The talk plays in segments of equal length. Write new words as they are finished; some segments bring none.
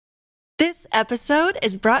This episode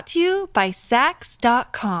is brought to you by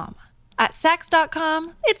Sax.com. At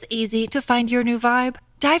Sax.com, it's easy to find your new vibe.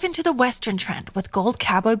 Dive into the Western trend with gold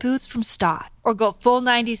cowboy boots from Stott, or go full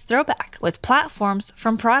 90s throwback with platforms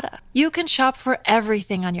from Prada. You can shop for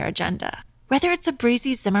everything on your agenda, whether it's a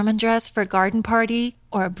breezy Zimmermann dress for a garden party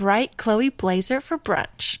or a bright Chloe blazer for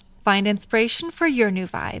brunch. Find inspiration for your new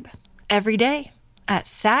vibe every day at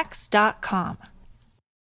Sax.com.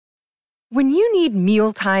 When you need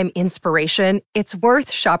mealtime inspiration, it's worth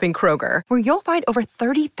shopping Kroger, where you'll find over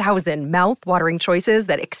 30,000 mouth-watering choices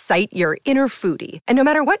that excite your inner foodie. And no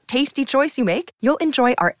matter what tasty choice you make, you'll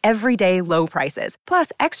enjoy our everyday low prices,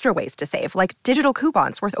 plus extra ways to save, like digital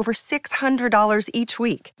coupons worth over $600 each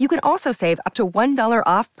week. You can also save up to $1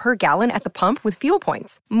 off per gallon at the pump with fuel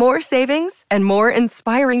points. More savings and more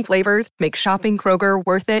inspiring flavors make shopping Kroger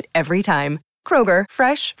worth it every time. Kroger,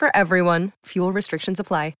 fresh for everyone. Fuel restrictions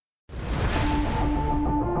apply.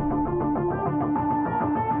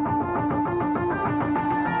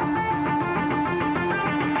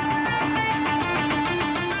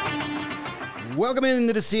 Welcome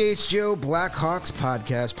into the CHGO Blackhawks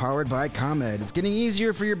Podcast, powered by ComEd. It's getting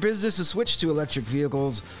easier for your business to switch to electric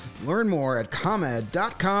vehicles. Learn more at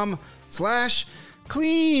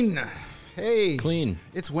ComEd.com/clean. Hey, clean.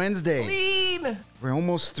 It's Wednesday. Clean. We're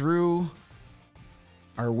almost through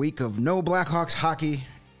our week of no Blackhawks hockey.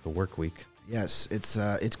 The work week. Yes, it's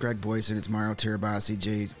Greg Boyson, it's Mario Tirabassi.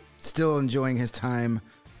 Jay still enjoying his time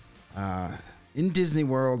in Disney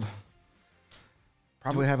World.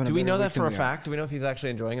 Probably having. Do we know that for a fact? Do we know if he's actually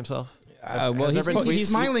enjoying himself? Well, he's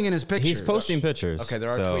smiling in his pictures. He's posting pictures. Okay, there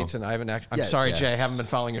are tweets, and I haven't. I'm sorry, Jay, I haven't been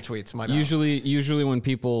following your tweets. My bad. Usually when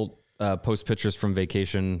people post pictures from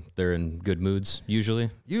vacation, they're in good moods. Usually.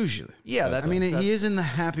 Yeah, that's. He is in the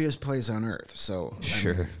happiest place on earth. So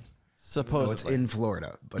sure. Supposedly, it's in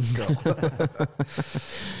Florida, but still.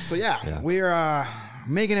 So we're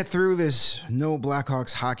making it through this no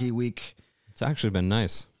Blackhawks hockey week. It's actually been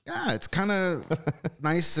nice. Yeah, it's kind of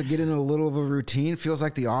nice to get in a little of a routine. Feels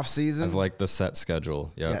like the off season. Of like the set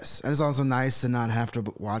schedule. Yep. Yes, and it's also nice to not have to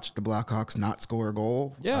watch the Blackhawks not score a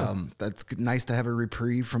goal. Yeah, that's nice to have a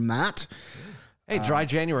reprieve from that. Hey, dry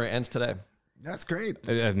January ends today. That's great.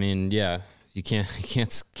 I mean, yeah, you can't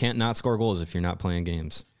not score goals if you're not playing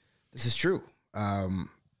games. This is true.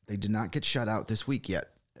 They did not get shut out this week yet,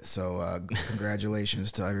 so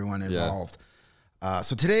congratulations to everyone involved. Yeah.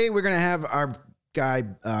 So today we're gonna have our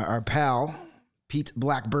pal, Pete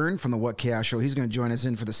Blackburn from the What Chaos Show. He's going to join us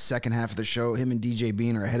in for the second half of the show. Him and DJ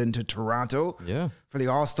Bean are heading to Toronto for the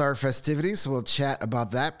All-Star festivities. So we'll chat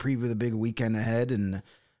about that, preview the big weekend ahead, and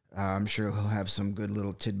I'm sure he'll have some good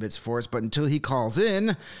little tidbits for us. But until he calls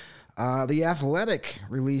in, The Athletic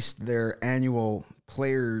released their annual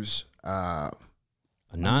players,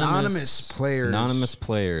 anonymous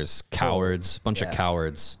players, cowards, bunch of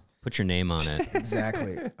cowards. Put your name on it.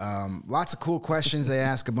 Exactly. Lots of cool questions. They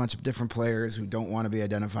ask a bunch of different players who don't want to be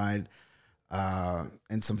identified,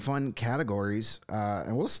 and some fun categories.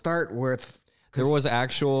 And we'll start with... There was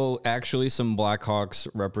actually some Blackhawks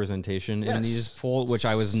representation in these polls, which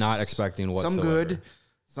I was not expecting whatsoever. Some good,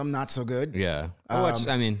 some not so good. Yeah.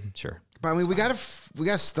 Sure. But we gotta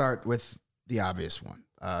start with the obvious one.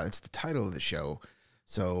 It's the title of the show.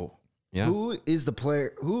 So... Yeah. Who is the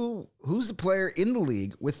player? Who's the player in the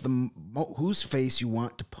league with the whose face you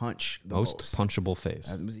want to punch the most? Most punchable face.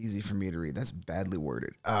 That was easy for me to read. That's badly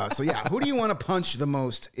worded. Who do you want to punch the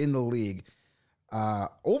most in the league?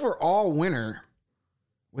 Overall winner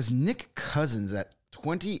was Nick Cousins at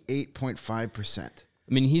 28.5%. I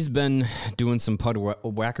mean, he's been doing some pud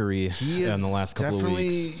whackery in the last couple of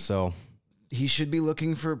weeks. So he should be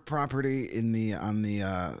looking for property on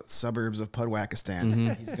the suburbs of Pudwakistan. Mm-hmm.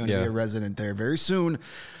 He's going to be a resident there very soon.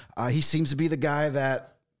 He seems to be the guy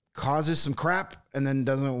that causes some crap and then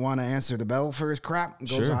doesn't want to answer the bell for his crap and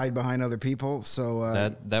goes to hide behind other people.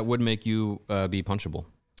 So that would make you be punchable.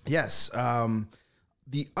 Yes.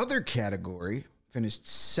 The other category finished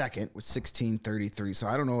second with 1633. So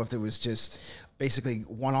I don't know if it was just basically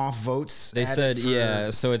one-off votes. They said,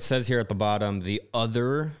 so it says here at the bottom, the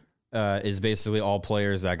other... is basically all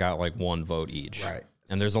players that got like one vote each. Right.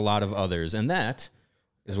 And there's a lot of others. And that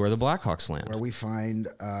is where the Blackhawks land. Where we find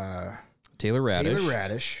Taylor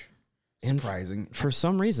Raddysh. Surprising. And for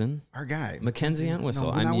some reason, our guy. MacKenzie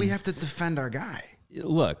Entwistle. No, now we have to defend our guy.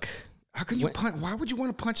 Look. How can you punch? Why would you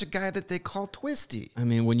want to punch a guy that they call Twisty? I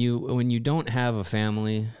mean, when you don't have a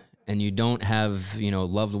family and you don't have,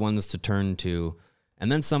 loved ones to turn to, and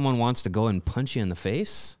then someone wants to go and punch you in the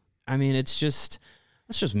face, I mean, that's just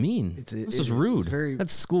mean. This is rude.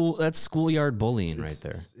 That's schoolyard bullying right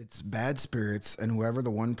there. It's bad spirits, and whoever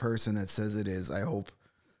the one person that says it is, I hope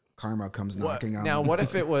karma comes knocking on. Now, what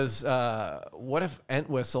if it was? What if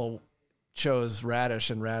Entwistle chose Raddysh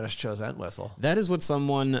and Raddysh chose Entwistle? That is what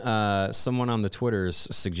someone on the Twitters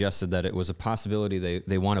suggested, that it was a possibility.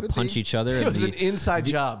 They want to punch each other. It was an inside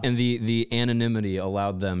job, and the anonymity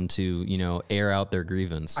allowed them to air out their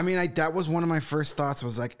grievance. I mean, that was one of my first thoughts.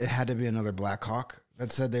 Was like it had to be another Blackhawk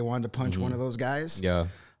that said they wanted to punch one of those guys. Yeah.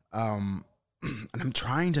 And I'm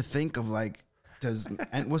trying to think of like, does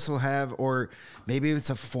Entwistle have, or maybe it's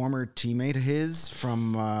a former teammate of his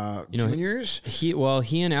from juniors? He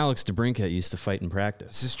and Alex DeBrincat used to fight in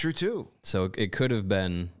practice. This is true too. So it could have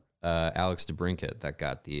been Alex DeBrincat that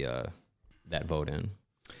got the that vote in.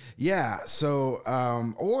 Yeah. So,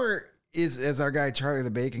 or is, as our guy Charlie the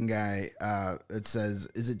Bacon guy, it says,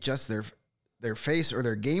 is it just their face or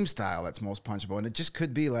their game style that's most punchable? And it just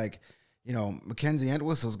could be like, MacKenzie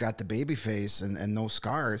Entwistle's got the baby face and no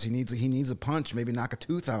scars. He needs a punch, maybe knock a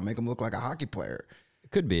tooth out, make him look like a hockey player.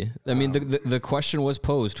 It could be. I mean, the question was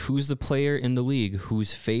posed: who's the player in the league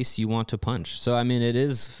whose face you want to punch? So I mean, it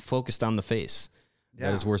is focused on the face.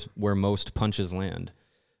 Yeah. That is where most punches land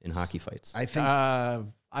in hockey fights. I think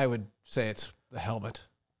I would say it's the helmet.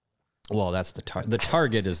 Well, that's the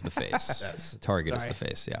target is the face. Yes. The target is the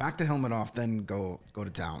face. Yeah. Knock the helmet off, then go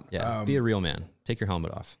to town. Yeah. Be a real man. Take your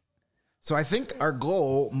helmet off. So I think our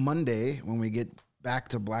goal Monday when we get back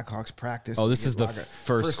to Blackhawks practice. Oh, this is the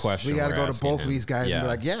first question. We got to go to both of these guys and be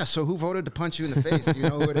like, yeah, so who voted to punch you in the face? Do you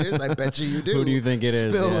know who it is? I bet you do. Who do you think it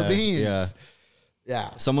is? Spill the beans. Yeah.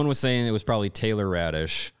 Someone was saying it was probably Taylor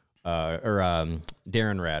Raddysh or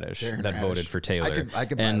Darren Raddysh that voted for Taylor. I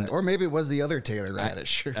could buy that. Or maybe it was the other Taylor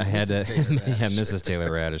Raddysh. I had to, Mrs.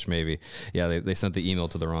 Taylor Raddysh, maybe. Yeah, they sent the email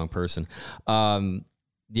to the wrong person.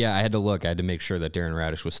 Yeah, I had to look. I had to make sure that Darren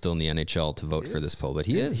Raddysh was still in the NHL to vote for this poll, but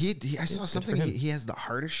he is. I saw something. He has the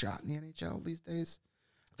hardest shot in the NHL these days.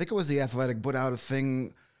 I think it was The Athletic put out a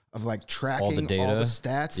thing of like tracking all the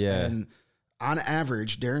stats. Yeah. And on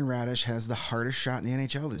average, Darren Raddysh has the hardest shot in the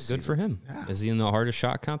NHL this season. Good for him. Yeah. Is he in the hardest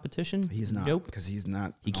shot competition? He's not. Nope. Because he's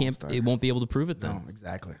not. He can't. It won't be able to prove it then. No,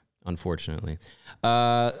 exactly. Unfortunately.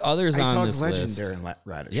 Others Ice on Hogs this legend, list. Darren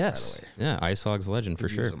Raddysh, Yes. by the way. Yeah, Ice Hogs legend for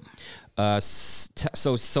sure.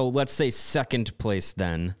 So let's say second place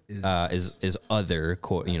then is other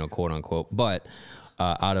quote unquote, but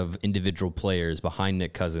out of individual players behind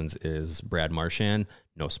Nick Cousins is Brad Marchand.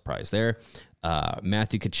 No surprise there.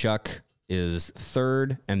 Matthew Tkachuk is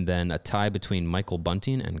third, and then a tie between Michael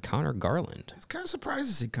Bunting and Connor Garland. I was kind of surprised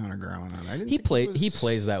to see Connor Garland on. I didn't. He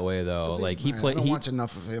plays that way though. Like he I don't watch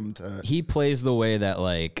enough of him to. He plays the way that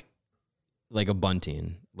like a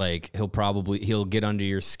Bunting. Like he'll get under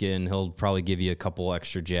your skin. He'll probably give you a couple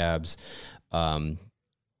extra jabs.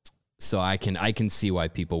 So I can see why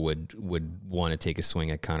people would want to take a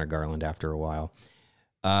swing at Connor Garland after a while.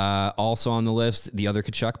 Also on the list, the other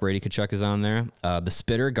Tkachuk, Brady Tkachuk, is on there. The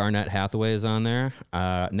spitter, Garnett Hathaway, is on there.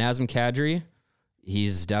 Nazem Kadri,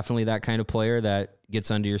 he's definitely that kind of player that gets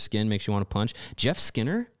under your skin, makes you want to punch. Jeff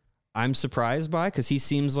Skinner, I'm surprised by because he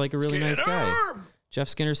seems like a really nice guy. Jeff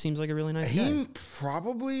Skinner seems like a really nice guy. He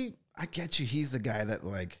probably, I get you, he's the guy that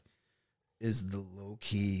like is the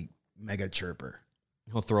low-key mega chirper.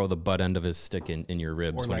 He'll throw the butt end of his stick in your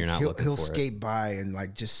ribs or when like you're not looking for it. He'll skate by and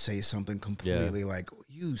like just say something completely like,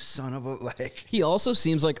 you son of a, like. He also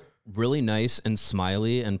seems like really nice and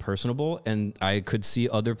smiley and personable, and I could see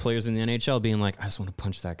other players in the NHL being like, I just want to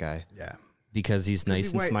punch that guy. Yeah. Because he's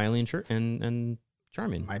nice and smiley and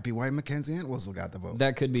charming. Might be why MacKenzie Entwistle got the vote.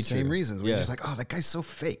 That could be Same true. reasons. We're just like, oh, that guy's so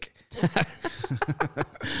fake. Not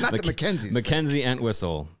that MacKenzie's MacKenzie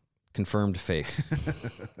Entwistle. Confirmed fake.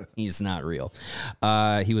 He's not real.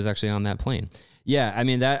 He was actually on that plane. Yeah, I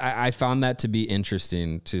mean that I found that to be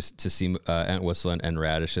interesting to see Entwistle and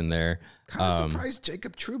Raddysh in there. Kind of surprised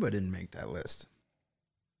Jacob Trouba didn't make that list.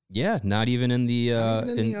 Yeah, not even in the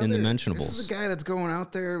in the mentionables. This is a guy that's going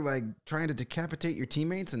out there like trying to decapitate your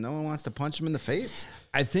teammates, and no one wants to punch him in the face.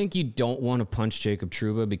 I think you don't want to punch Jacob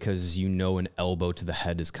Trouba because an elbow to the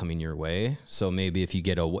head is coming your way. So maybe if you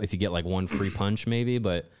get like one free punch, maybe,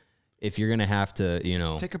 but. If you're going to have to,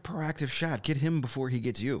 take a proactive shot. Get him before he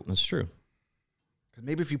gets you. That's true. Because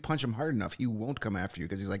maybe if you punch him hard enough, he won't come after you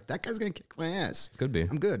because he's like, that guy's going to kick my ass. Could be.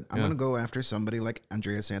 I'm good. I'm going to go after somebody like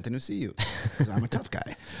Andreas Antonusiu because I'm a tough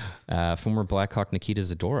guy. Former Blackhawk Nikita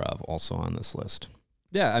Zadorov also on this list.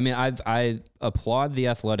 Yeah, I mean, I applaud The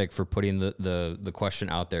Athletic for putting the question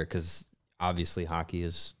out there because obviously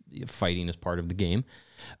fighting is part of the game.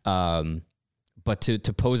 But to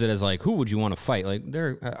pose it as like, who would you want to fight? Like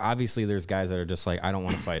there's guys that are just like, I don't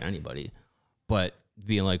want to fight anybody, but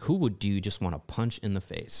being like, who do you just want to punch in the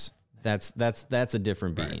face? That's a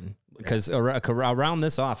different being because around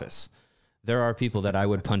this office, there are people that I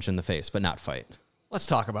would punch in the face, but not fight. Let's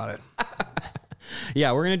talk about it.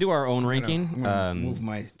 Yeah, we're going to do our own ranking. I'm gonna move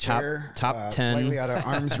my chair top 10 slightly out of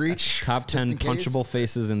arm's reach. Top 10 punchable case.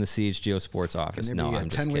 faces in the CHGO Sports office. Can No, there be I'm a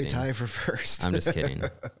just 10-way kidding. tie for first? I'm just kidding.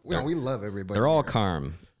 We love everybody. They're all here.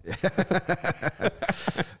 calm.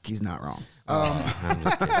 He's not wrong. I'm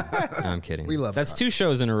just kidding. I'm kidding. We love That's Carm. 2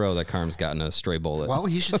 shows in a row that Carm's gotten a stray bullet. Well,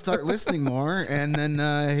 he should start listening more, and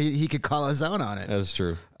then he could call us out on it. That's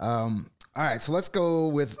true. All right, so let's go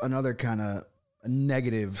with another kind of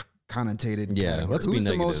negative connotated category. Let's be Who's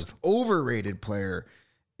negative. the most overrated player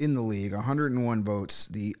in the league? 101 votes.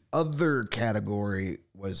 The other category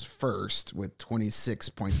was first with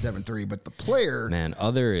 26.73, but the player, Man,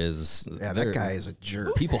 other is... that guy is a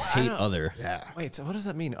jerk. People hate other. Yeah. Wait, so what does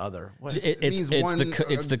that mean, other? What? It's means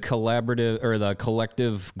the collaborative or the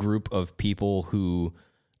collective group of people who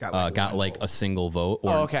got like a single vote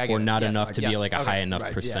or, Oh, okay, I get or it. not Yes. enough to be Yes. like a Okay. high enough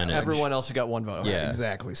Right, yeah. percentage. Everyone else who got one vote. Yeah.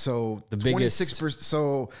 Exactly. So The biggest- 26%.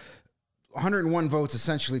 So 101 votes,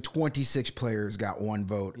 essentially 26 players got one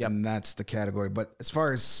vote, and that's the category. But as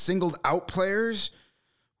far as singled out players,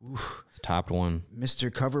 Top one. Mr.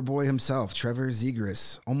 Coverboy himself, Trevor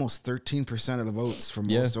Zegras, almost 13% of the votes for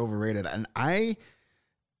most overrated. And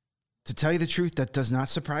to tell you the truth, that does not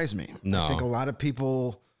surprise me. No. I think a lot of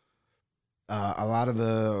people, a lot of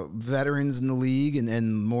the veterans in the league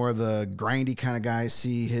and more of the grindy kind of guys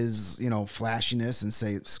see his, flashiness and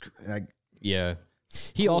say, like, Yeah.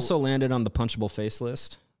 He also landed on the punchable face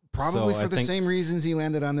list. probably So for I the think- same reasons he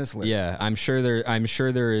landed on this list. Yeah, I'm sure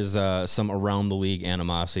there is some around the league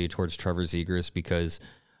animosity towards Trevor Zegras because,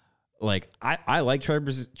 like, I like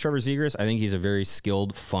Trevor Zegras. I think he's a very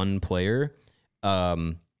skilled, fun player.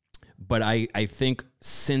 But I think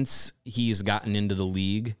since he's gotten into the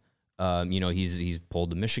league, he's pulled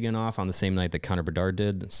the Michigan off on the same night that Connor Bedard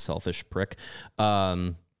did. Selfish prick.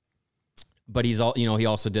 But he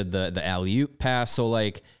also did the alley-oop pass. So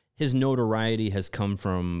like, his notoriety has come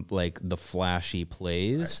from like the flashy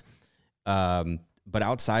plays. Right. But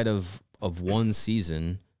outside of one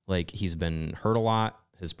season, like he's been hurt a lot.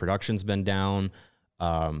 His production's been down.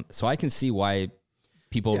 So I can see why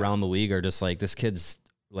people around the league are just like, this kid's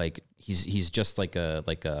like, he's just like a,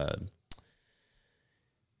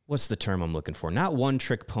 what's the term I'm looking for? Not one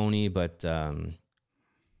trick pony, but,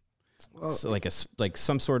 so like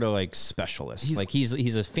some sort of like specialist.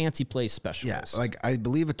 He's a fancy play specialist. Yeah, like I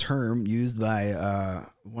believe a term used by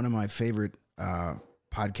one of my favorite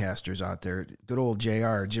podcasters out there, good old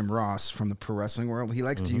JR, Jim Ross from the pro wrestling world. He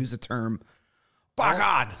likes to use the term, By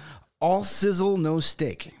God. all sizzle, no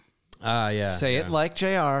steak. Yeah. Say it like JR.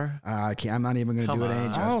 I'm not even going to do it any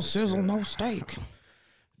justice. All sizzle, no steak.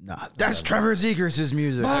 Nah, that's Trevor Zegras'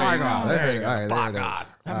 music. By God. There you go. All right, there it is.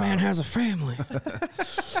 That man has a family.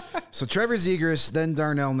 So Trevor Zegras, then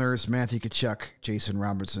Darnell Nurse, Matthew Tkachuk, Jason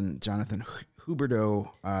Robertson, Jonathan Huberdeau,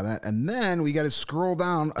 and then we got to scroll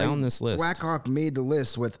down this list. Blackhawk made the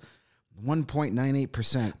list with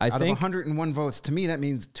 1.98% out of 101 votes. To me, that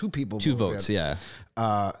means two people. Two voted. votes, yeah.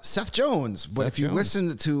 Seth Jones. But if you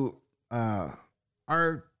listen to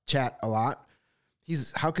our chat a lot,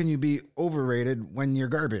 how can you be overrated when you're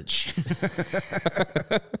garbage?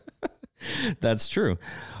 That's true.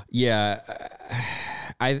 Yeah.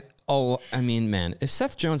 I mean, man, if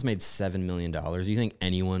Seth Jones made $7 million, do you think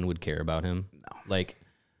anyone would care about him? No.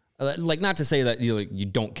 Like not to say that you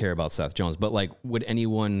don't care about Seth Jones, but like, would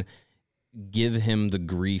anyone give him the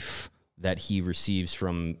grief that he receives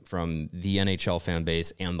from the NHL fan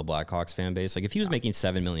base and the Blackhawks fan base? Like, if he was making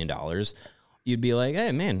 $7 million, you'd be like,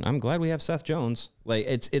 hey, man, I'm glad we have Seth Jones. Like,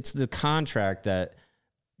 it's the contract that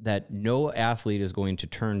no athlete is going to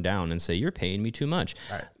turn down and say, you're paying me too much.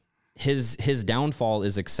 Right. His downfall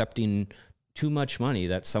is accepting too much money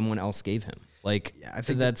that someone else gave him. Like, I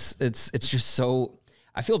think it's just so,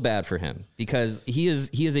 I feel bad for him because he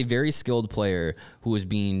is a very skilled player who is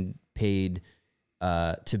being paid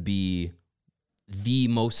to be the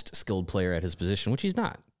most skilled player at his position, which he's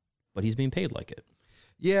not, but he's being paid like it.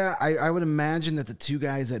 Yeah, I would imagine that the two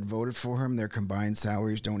guys that voted for him, their combined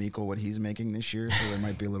salaries don't equal what he's making this year, so there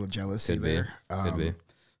might be a little jealousy there. Could be.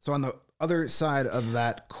 So on the other side of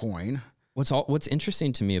that coin, what's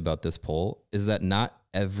interesting to me about this poll is that not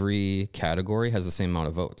every category has the same amount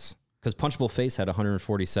of votes. Because Punchable Face had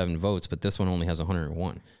 147 votes, but this one only has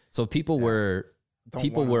 101. So people were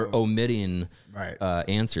omitting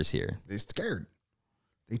answers here. They're scared.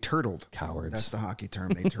 They turtled. Cowards. That's the hockey term.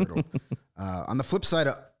 They turtled. On the flip side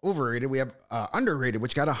of overrated, we have underrated,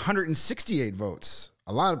 which got 168 votes.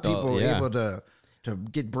 A lot of people were able to to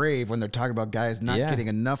get brave when they're talking about guys not getting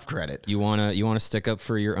enough credit. You wanna stick up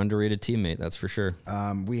for your underrated teammate. That's for sure.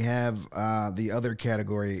 We have the other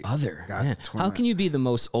category. Man. How can you be the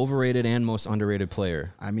most overrated and most underrated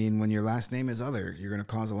player? I mean, when your last name is Other, you're going to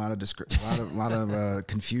cause a lot of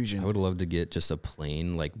confusion. I would love to get just a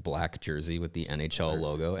plain like black jersey with the NHL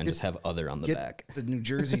logo and just have Other on the back. The New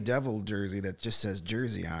Jersey Devil jersey that just says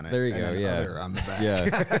Jersey on it. There you go. Other on the back.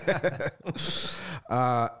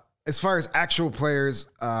 Yeah. As far as actual players,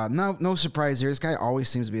 no surprise here. This guy always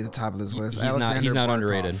seems to be at the top of this list. He's not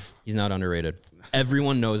underrated. He's not underrated.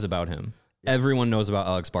 Everyone knows about him. Yeah. Everyone knows about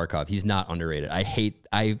Alex Barkov. He's not underrated.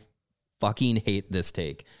 I fucking hate this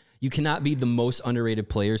take. You cannot be the most underrated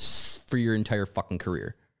player for your entire fucking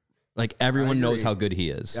career. Like everyone knows how good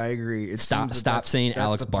he is. I agree. Stop saying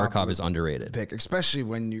Alex Barkov is underrated. Pick, especially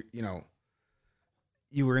when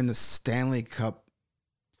you were in the Stanley Cup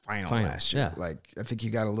final last year. Yeah. Like I think you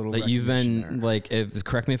got a little. Like you've been there.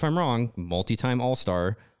 Correct me if I'm wrong. Multi-time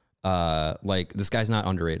All-Star. Like this guy's not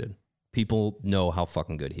underrated. People know how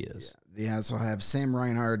fucking good he is. Yeah. They also have Sam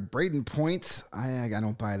Reinhart, Braden Point. I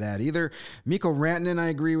don't buy that either. Mikko Rantanen, I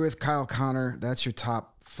agree with. Kyle Connor. That's your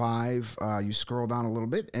top 5. You scroll down a little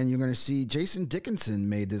bit, and you're going to see Jason Dickinson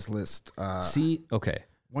made this list. Okay.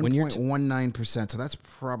 1.19%. So that's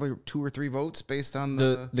probably 2 or 3 votes based on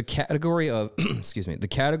the category of the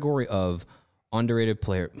category of underrated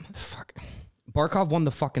player. Fuck, Barkov won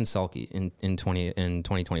the fucking Selke in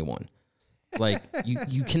 2021. Like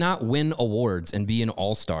you cannot win awards and be an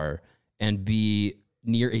all-star and be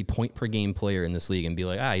near a point per game player in this league and be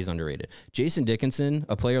like, he's underrated. Jason Dickinson,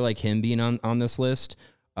 a player like him being on this list.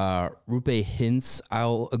 Rupe Hintz,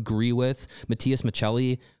 I'll agree with. Matthias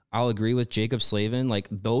Michelli, I'll agree with. Jacob Slavin, like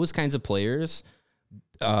those kinds of players,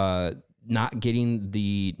 not getting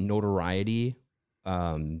the notoriety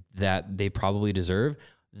that they probably deserve.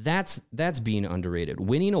 That's being underrated.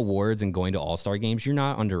 Winning awards and going to all-star games, you're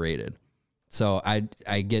not underrated. So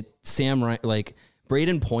I get Sam Ryan, like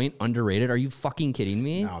Braden Point underrated. Are you fucking kidding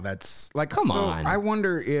me? No, that's like, come on. I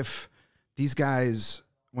wonder if these guys,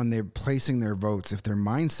 when they're placing their votes, if their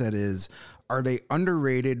mindset is, are they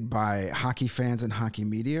underrated by hockey fans and hockey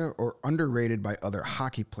media or underrated by other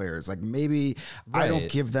hockey players? Like maybe I don't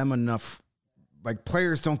give them enough, like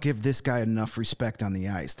players don't give this guy enough respect on the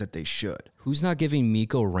ice that they should. Who's not giving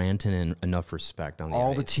Mikko Rantanen enough respect on the ice?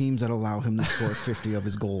 All the teams that allow him to score 50 of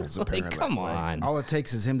his goals, apparently. Like, come on. All it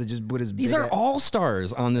takes is him to just put his These are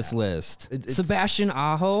all-stars on this list. Sebastian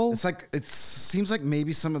Aho. It's like, it seems like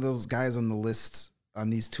maybe some of those guys on the list, on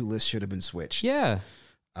these 2 lists should have been switched. Yeah.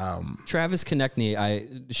 Travis Konechny, I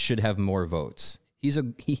should have more votes. He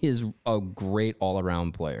is a great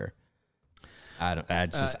all-around player.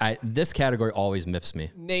 This category always miffs me.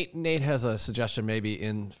 Nate has a suggestion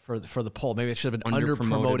maybe for the poll. Maybe it should have been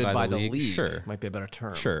under-promoted by the league. Sure. Might be a better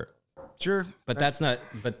term. Sure. But that's not,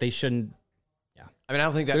 but they shouldn't. Yeah. I mean, I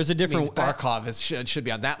don't think that there's a different means Barkov should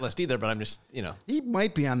be on that list either, but I'm just, He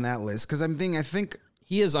might be on that list because I think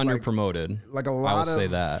he is under-promoted. Like a lot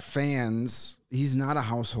of fans, he's not a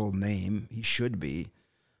household name. He should be.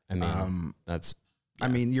 I mean, I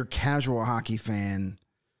mean, your casual hockey fan,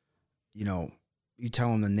 you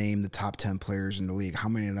tell them to name the top 10 players in the league. How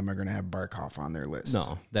many of them are going to have Barkov on their list?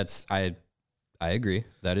 No, I agree.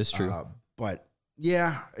 That is true. But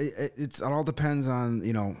yeah, it all depends on,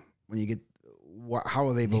 when you get, how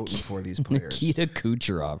are they voting for these players? Nikita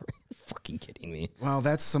Kucherov. Fucking kidding me. Well,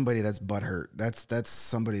 that's somebody that's butthurt. That's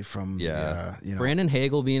somebody from, Brandon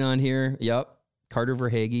Hagel being on here. Yep. Carter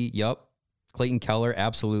Verhaeghe. Yep. Clayton Keller.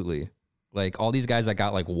 Absolutely. Like all these guys that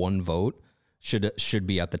got like 1 vote should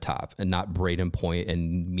be at the top and not Braden Point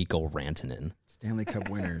and Mikko Rantanen. Stanley Cup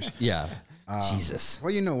winners. Yeah. Jesus.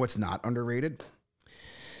 Well, what's not underrated?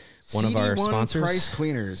 One of our sponsors, Price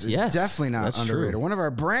Cleaners, is definitely not underrated. True. One of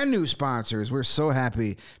our brand new sponsors. We're so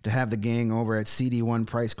happy to have the gang over at CD1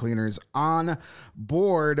 Price Cleaners on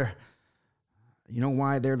board. You know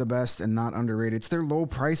why they're the best and not underrated? It's their low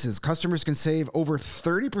prices. Customers can save over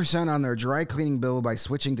 30% on their dry cleaning bill by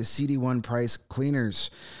switching to CD1 Price Cleaners.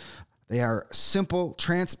 They are simple,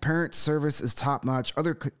 transparent, service is top-notch.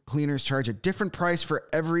 Other cleaners charge a different price for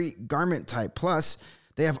every garment type. Plus,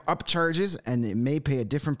 they have upcharges, and it may pay a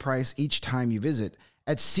different price each time you visit.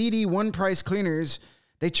 At CD1 Price Cleaners,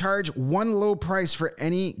 they charge 1 low price for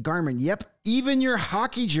any garment. Yep, even your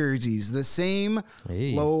hockey jerseys, the same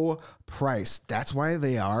low price. That's why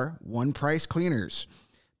they are One Price Cleaners.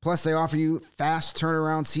 Plus, they offer you fast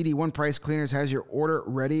turnaround. CD1 Price Cleaners has your order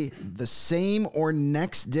ready the same or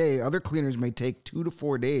next day. Other cleaners may take 2 to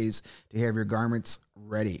 4 days to have your garments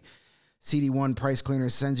ready. CD1 Price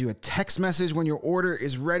Cleaners sends you a text message when your order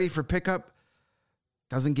is ready for pickup.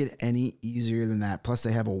 Doesn't get any easier than that. Plus,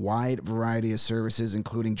 they have a wide variety of services,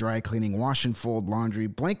 including dry cleaning, wash and fold laundry,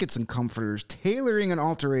 blankets and comforters, tailoring and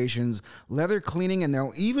alterations, leather cleaning, and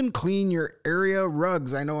they'll even clean your area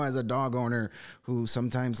rugs. I know as a dog owner who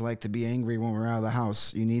sometimes like to be angry when we're out of the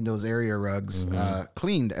house, you need those area rugs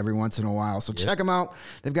cleaned every once in a while. So check them out.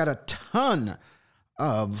 They've got a ton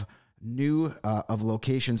of new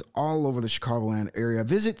locations all over the Chicagoland area.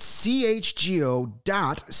 Visit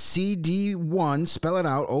chgo.cd1, spell it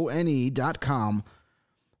out, one.com.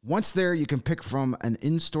 Once there, you can pick from an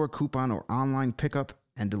in-store coupon or online pickup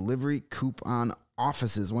and delivery coupon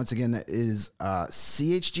offices. Once again, that is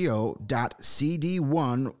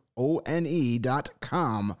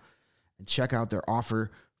chgo.cd1one.com, and check out their offer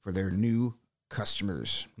for their new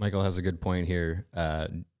customers. Michael has a good point here.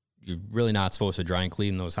 You're really not supposed to dry and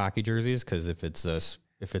clean those hockey jerseys, because if it's a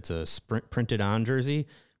sprint printed on jersey,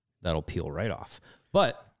 that'll peel right off.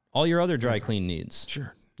 But all your other dry clean needs,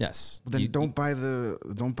 sure, yes. Well, then don't buy the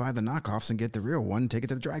knockoffs and get the real one. Take it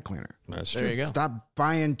to the dry cleaner. That's true. There you go. Stop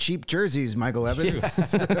buying cheap jerseys, Michael Evans.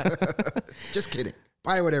 Just kidding.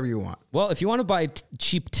 Buy whatever you want. Well, if you want to buy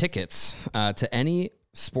cheap tickets to any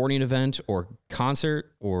sporting event or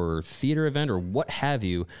concert or theater event or what have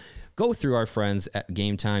you, go through our friends at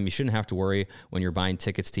Game Time. You shouldn't have to worry when you're buying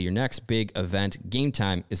tickets to your next big event. Game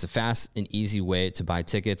Time is a fast and easy way to buy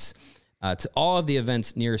tickets to all of the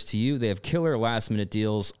events nearest to you. They have killer last-minute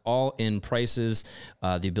deals, all-in prices,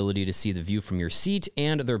 the ability to see the view from your seat,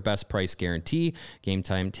 and their best price guarantee. Game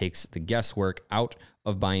Time takes the guesswork out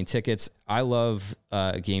of buying tickets. I love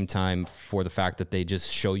Game Time for the fact that they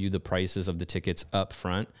just show you the prices of the tickets up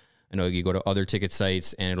front. I know you go to other ticket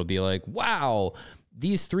sites and it'll be like, wow,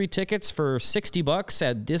 these 3 tickets for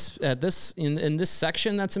 $60 in this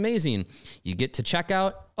section, that's amazing. You get to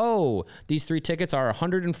checkout. Oh, these 3 tickets are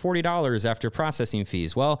 $140 after processing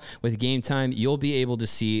fees. Well, with Game Time, you'll be able to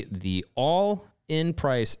see the all-in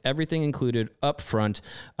price, everything included up front,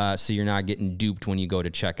 so you're not getting duped when you go to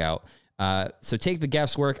checkout. So take the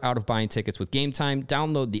guesswork out of buying tickets with Game Time.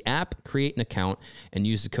 Download the app, create an account, and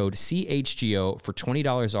use the code CHGO for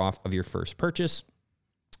 $20 off of your first purchase.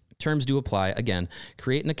 Terms do apply. Again,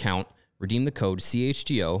 create an account, redeem the code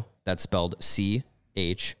CHGO, that's spelled CHGO,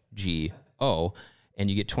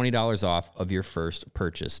 and you get $20 off of your first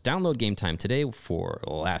purchase. Download Game Time today for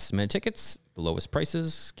last-minute tickets, the lowest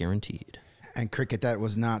prices guaranteed. And Cricket, that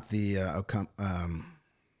was not the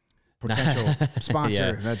potential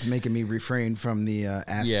sponsor that's making me refrain from the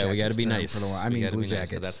ass. Yeah, we got to be nice. For the I mean, Blue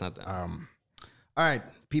Jackets. But that's not that. All right,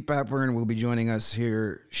 Pete Papern will be joining us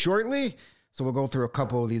here shortly. So we'll go through a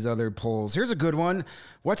couple of these other polls. Here's a good one.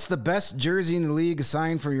 What's the best jersey in the league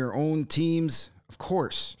assigned for your own teams? Of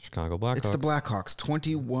course, Chicago Blackhawks. It's the Blackhawks.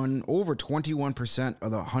 Over 21%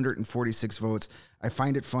 of the 146 votes. I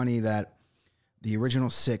find it funny that the original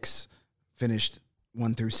 6 finished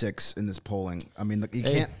 1 through 6 in this polling. I mean, you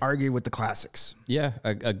can't argue with the classics. Yeah,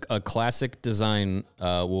 a classic design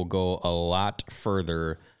will go a lot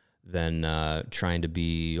further than trying to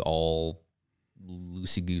be all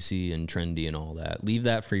loosey-goosey and trendy and all that. Leave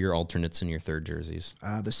that for your alternates and your third jerseys.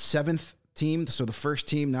 The 7th team, so the first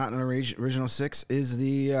team not in the original 6, is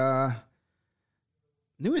the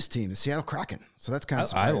newest team, the Seattle Kraken. So that's kind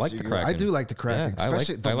of I like the Kraken. I do like the Kraken, Yeah,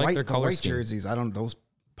 especially I like their the color white scheme. jerseys. Those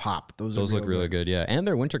pop. Those look really good, yeah. And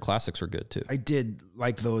their winter classics were good too. I did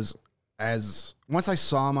like those. Once I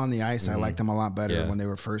saw them on the ice, I liked them a lot better when they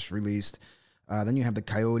were first released. Then you have the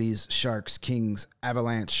Coyotes, Sharks, Kings,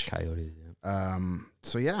 Avalanche. Coyotes, yeah.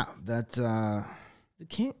 So yeah, that The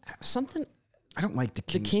King something. I don't like the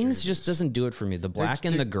Kings. The Kings jerseys. just doesn't do it for me. The black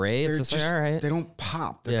and the gray, it's just like, all right. They don't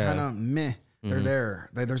pop. They're kind of meh. They're there.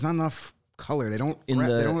 There's not enough color. They don't.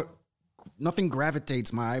 Nothing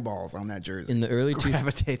gravitates my eyeballs on that jersey. In the early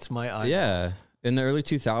Gravitates my eyeballs. Yeah. In the early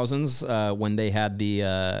 2000s, when they had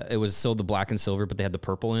it was still the black and silver, but they had the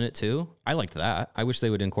purple in it too. I liked that. I wish they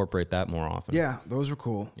would incorporate that more often. Yeah, those were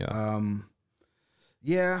cool. Yeah.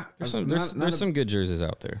 There's some good jerseys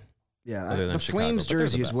out there. Yeah, the Flames Chicago,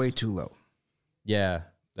 jersey is way too low. Yeah.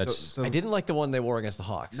 That's I didn't like the one they wore against the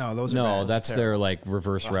Hawks. No, those are bad. that's their like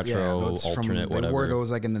reverse retro alternate they whatever. wore those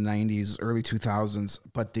like in the 90s, early 2000s,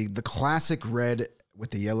 but the classic red with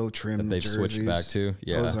the yellow trim that they've jerseys, switched back to.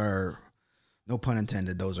 Yeah. Those are, no pun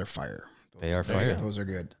intended, those are fire. They are fire. Those are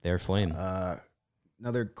good. They're flame.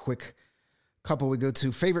 Another quick couple we go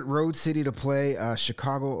to. Favorite road city to play.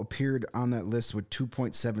 Chicago appeared on that list with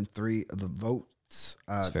 2.73 of the votes.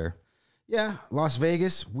 That's fair. Yeah, Las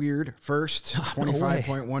Vegas, weird, first,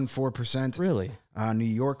 25.14%. Really? New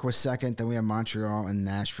York was second. Then we have Montreal and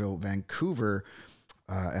Nashville. Vancouver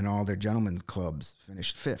and all their gentlemen's clubs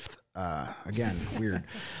finished 5th. Again, weird.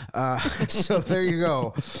 So there you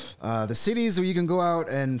go. The cities where you can go out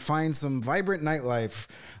and find some vibrant nightlife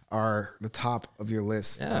are the top of your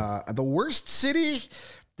list. Yeah. The worst city,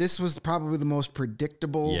 this was probably the most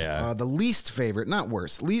predictable. Yeah. The least favorite, not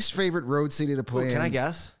worst, least favorite road city to play in. Can I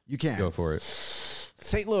guess? You can. Go for it.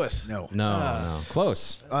 St. Louis. No. No.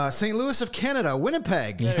 Close. St. Louis of Canada,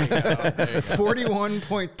 Winnipeg.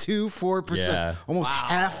 41.24%. Yeah. Almost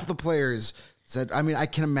half the players said, I mean, I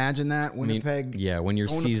can imagine that. Winnipeg. When your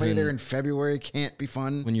going to play season there in February can't be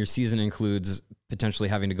fun. when your season includes potentially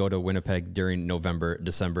having to go to Winnipeg during November,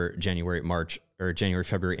 December, January, March, or January,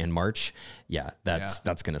 February, and March. Yeah,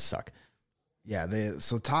 that's gonna suck. Yeah,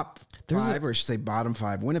 so top 5, or I should say bottom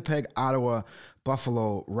 5, Winnipeg, Ottawa,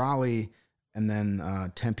 Buffalo, Raleigh, and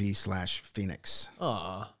then Tempe/Phoenix.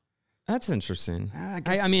 That's interesting. I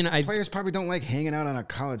players probably don't like hanging out on a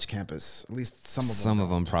college campus. At least some of them. Some of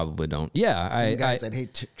them probably don't. Yeah, Some guys that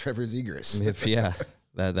hate Trevor Zegras. Yeah,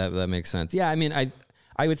 that makes sense. Yeah, I mean, I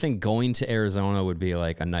would think going to Arizona would be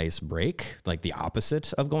like a nice break, like the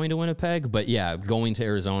opposite of going to Winnipeg. But yeah, going to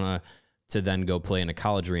Arizona to then go play in a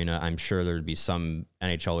college arena, I'm sure there'd be some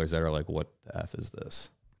NHLers that are like, "What the F is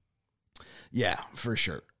this?" Yeah, for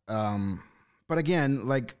sure. But again,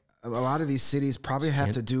 like a lot of these cities probably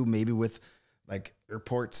have to do maybe with like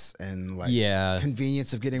airports and like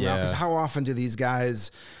convenience of getting around. Because how often do these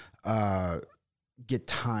guys get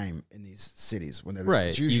time in these cities when they're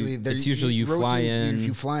right? It's usually you fly in.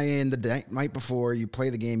 You fly in the night before, you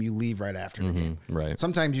play the game, you leave right after the game. Right.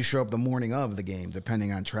 Sometimes you show up the morning of the game,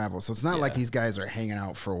 depending on travel. So it's not like these guys are hanging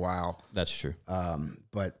out for a while. That's true.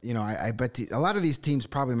 But you know, I bet a lot of these teams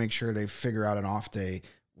probably make sure they figure out an off day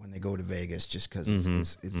when they go to Vegas, just because it's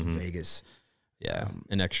Vegas. Yeah,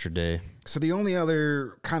 an extra day. So the only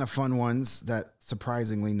other kind of fun ones that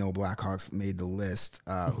surprisingly no Blackhawks made the list.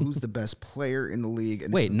 Who's the best player in the league?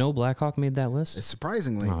 And Wait, no Blackhawk made that list?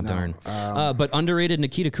 Surprisingly, oh, no. Darn. But underrated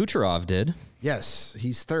Nikita Kucherov did. Yes,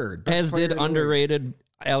 he's third. Best As player did in the underrated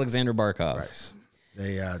Alexander Barkov. Right.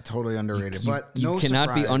 They totally underrated, but you no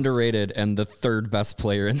cannot be surprise. underrated and the third best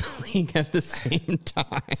player in the league at the same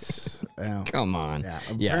time. Come on. Yeah,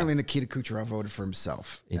 apparently Nikita Kucherov voted for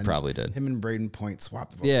himself. He probably did. Him and Braden Point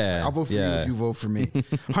swapped votes. Yeah, I'll vote for you if you vote for me.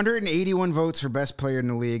 181 votes for best player in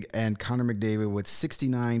the league, and Connor McDavid with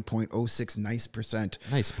 69.06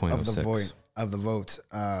 nice point of the vote.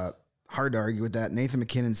 Hard to argue with that. Nathan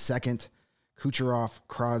McKinnon second. Kucherov,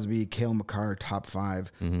 Crosby, Cale Makar, top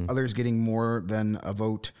 5. Others getting more than a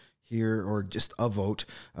vote here, or just a vote.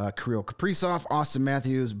 Kirill Kaprizov, Austin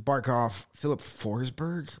Matthews, Barkov, Philip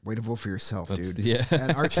Forsberg. Way to vote for yourself, dude. Yeah.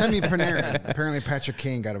 And Artemi Panarin. Apparently Patrick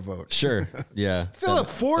Kane got a vote. Sure. Yeah. Philip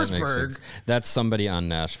That makes Forsberg. sense. That's somebody on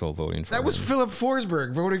Nashville voting for That was him. Philip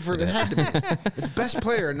Forsberg voting for it. It had to be. It's best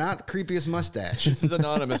player, not creepiest mustache. This is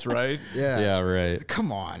anonymous, right? Yeah. Yeah, right.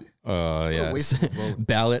 Come on. Oh, yeah. waste of a vote.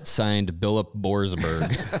 Ballot signed Philip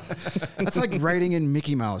Forsberg. That's like writing in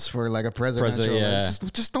Mickey Mouse for like a presidential. Yeah.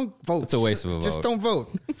 Just don't vote. It's a waste of a Just vote. don't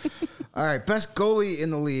vote. All right. Best goalie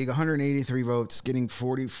in the league, 183 votes, getting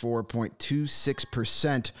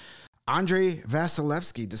 44.26%. Andrei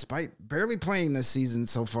Vasilevsky, despite barely playing this season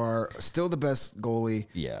so far, still the best goalie.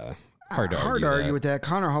 Yeah. Hard to argue with that.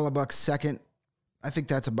 Connor Hellebuyck second. I think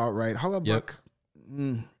that's about right. Hellebuyck,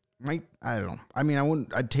 I don't know. I mean,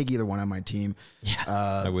 I'd take either one on my team.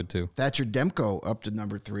 Yeah, I would too. Thatcher Demko up to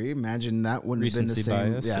number 3. Imagine that wouldn't have been the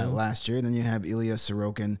same bias, last year. Then you have Ilya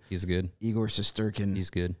Sorokin. He's good. Igor Shesterkin.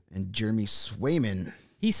 He's good. And Jeremy Swayman.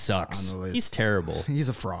 He sucks. On the list. He's terrible. He's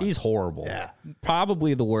a fraud. He's horrible. Yeah.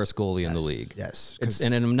 Probably the worst goalie in the league. Yes.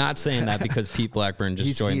 And I'm not saying that because Pete Blackburn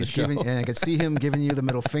just joined the show. And I could see him giving you the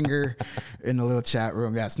middle finger in the little chat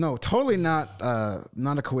room. Yes. No, totally not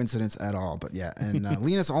a coincidence at all. But yeah. And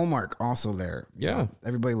Linus Ullmark also there. Yeah. You know,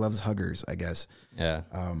 everybody loves huggers, I guess. Yeah.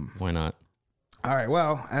 Why not? All right.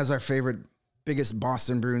 Well, as our biggest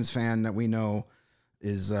Boston Bruins fan that we know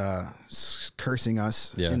is cursing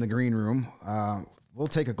us in the green room, we'll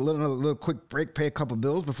take a little quick break, pay a couple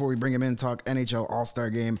bills before we bring him in and talk NHL All-Star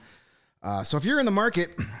Game. So if you're in the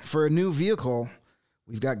market for a new vehicle,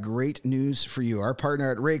 we've got great news for you. Our partner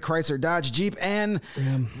at Ray Chrysler Dodge Jeep and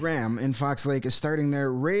Ram in Fox Lake is starting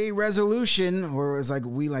their Ray Resolution, or as like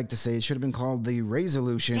we like to say, it should have been called the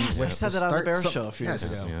Resolution. Yes, I said that on the Bear Show a few years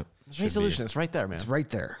Yes. ago. Yeah. Resolution, it's right there, man. It's right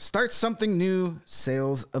there. Start something new.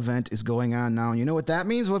 Sales event is going on now. You know what that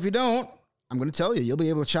means? Well, if you don't, I'm going to tell you, you'll be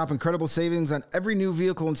able to shop incredible savings on every new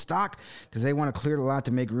vehicle in stock because they want to clear the lot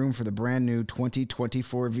to make room for the brand new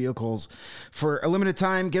 2024 vehicles. For a limited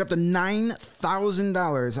time, get up to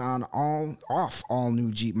 $9,000 on all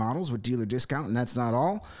new Jeep models with dealer discount, and that's not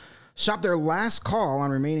all. Shop their last call on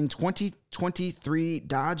remaining 2023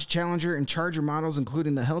 Dodge Challenger and Charger models,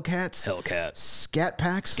 including the Hellcats, Scat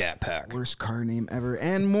Packs, worst car name ever,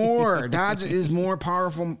 and more. Dodge is more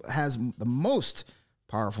powerful, has the most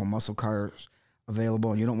powerful muscle cars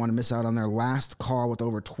available, and you don't want to miss out on their last call with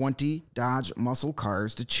over 20 Dodge muscle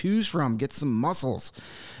cars to choose from. Get some muscles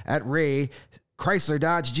at Ray, Chrysler,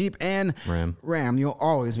 Dodge, Jeep, and Ram. You'll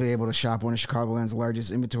always be able to shop one of Chicagoland's largest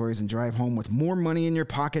inventories and drive home with more money in your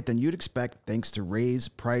pocket than you'd expect thanks to Ray's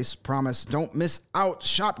Price Promise. Don't miss out.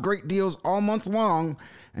 Shop great deals all month long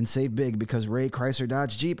and save big because Ray, Chrysler,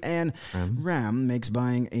 Dodge, Jeep, and Ram makes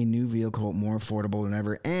buying a new vehicle more affordable than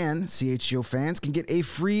ever. And CHGO fans can get a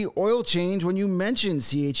free oil change when you mention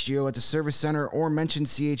CHGO at the service center or mention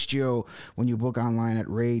CHGO when you book online at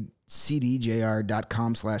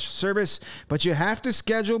cdjr.com/service, but you have to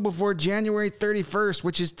schedule before January 31st,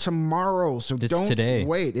 which is tomorrow. So don't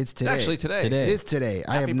wait. It's today. It's actually today. It is today.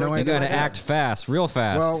 I have no idea. You got to act fast, real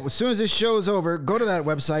fast. Well, as soon as this show's over, go to that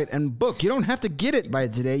website and book. You don't have to get it by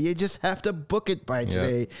today. You just have to book it by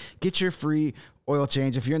today. Yep. Get your free oil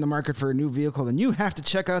change. If you're in the market for a new vehicle, then you have to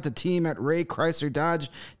check out the team at Ray, Chrysler, Dodge,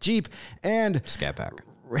 Jeep, and Scat Pack.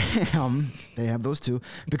 Ram. They have those too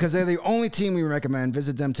because they're the only team we recommend.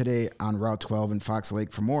 Visit them today on Route 12 in Fox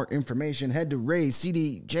Lake. For more information, head to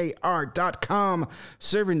raycdjr.com.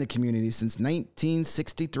 Serving the community since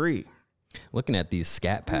 1963. Looking at these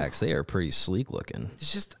Scat Packs, they are pretty sleek looking.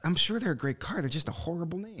 It's just, I'm sure they're a great car. They're just a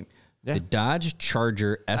horrible name. Yeah. The Dodge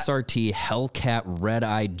Charger SRT Hellcat Red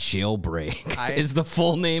Eye Jailbreak is the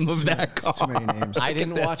full name of that car. Too many names. I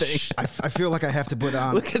didn't watch. I feel like I have to put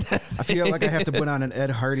on. Look at that. I feel like I have to put on an Ed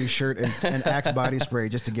Hardy shirt and Axe body spray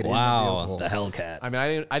just to get in the vehicle. The Hellcat. I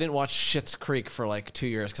mean, I didn't watch Schitt's Creek for like 2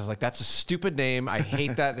 years because like that's a stupid name. I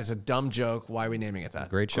hate that. It's a dumb joke. Why are we naming it that?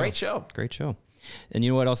 Great show. Great show. Great show. And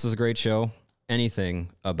you know what else is a great show? Anything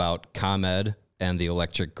about ComEd and the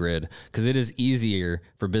electric grid, because it is easier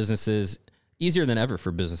than ever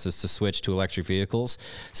for businesses to switch to electric vehicles,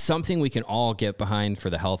 something we can all get behind for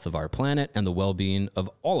the health of our planet and the well-being of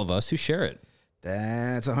all of us who share it.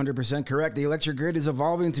 That's 100% correct. The electric grid is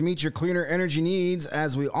evolving to meet your cleaner energy needs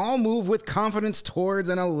as we all move with confidence towards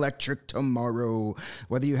an electric tomorrow.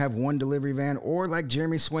 Whether you have one delivery van or, like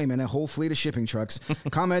Jeremy Swayman, a whole fleet of shipping trucks,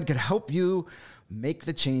 ComEd could help you make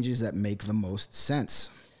the changes that make the most sense.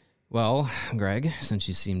 Well, Greg, since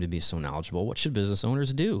you seem to be so knowledgeable, what should business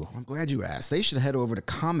owners do? I'm glad you asked. They should head over to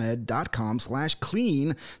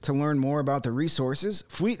comed.com/clean to learn more about the resources,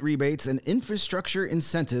 fleet rebates, and infrastructure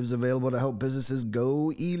incentives available to help businesses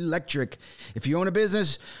go electric. If you own a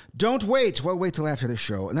business, don't wait. Well, wait till after the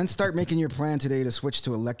show and then start making your plan today to switch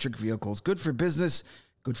to electric vehicles. Good for business,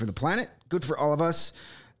 good for the planet, good for all of us.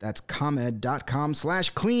 That's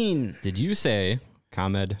comed.com/clean. Did you say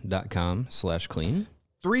comed.com/clean?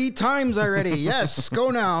 3 times already. Yes.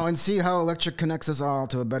 Go now and see how electric connects us all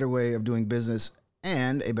to a better way of doing business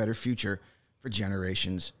and a better future for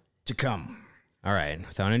generations to come. All right.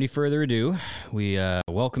 Without any further ado, we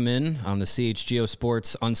welcome in on the CHGO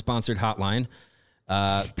Sports Unsponsored Hotline,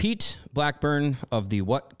 Pete Blackburn of the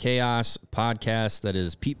What Chaos podcast. That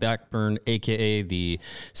is Pete Blackburn, a.k.a. the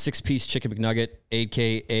 6-piece Chicken McNugget,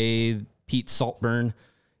 a.k.a. Pete Saltburn,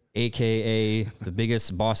 a.k.a. the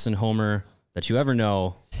biggest Boston homer that you ever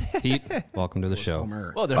know. Pete, welcome to the show.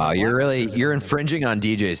 Well, wow, you're infringing on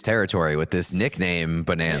DJ's territory with this nickname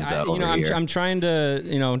bonanza. I'm trying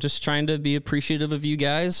to, just trying to be appreciative of you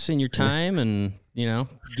guys and your time, and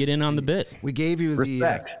get in on the bit. We gave you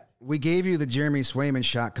respect. We gave you the Jeremy Swayman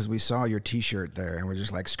shot because we saw your T-shirt there, and we're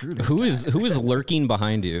just like, screw this. Who is lurking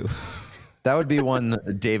behind you? That would be one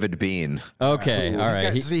David Bean. Okay, all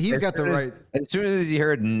right. He's got the right. As soon as he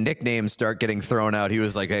heard nicknames start getting thrown out, he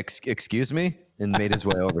was like, "Excuse me," and made his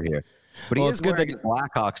way over here. But he is wearing a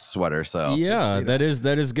Blackhawks sweater, so yeah, that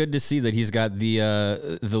is good to see that he's got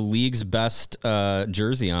the league's best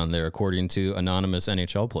jersey on there, according to anonymous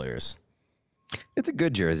NHL players. It's a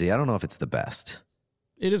good jersey. I don't know if it's the best.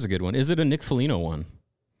 It is a good one. Is it a Nick Foligno one?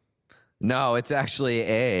 No, it's actually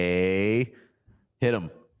a hit him.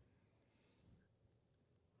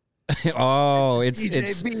 Oh, it's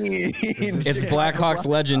Blackhawks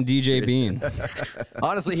legend DJ Bean.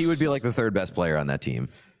 Honestly, he would be like the 3rd best player on that team.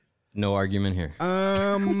 No argument here.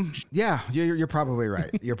 Yeah, you're probably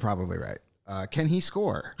right. You're probably right. Can he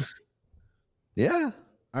score? Yeah.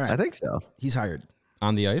 All right. I think so. He's hired.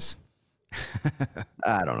 On the ice?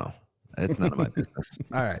 I don't know. It's none of my business.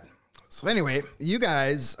 All right. So anyway, you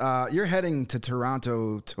guys, you're heading to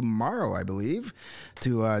Toronto tomorrow, I believe,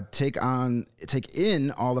 to take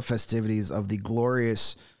in all the festivities of the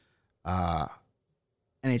glorious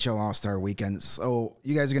NHL All-Star Weekend. So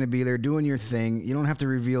you guys are going to be there doing your thing. You don't have to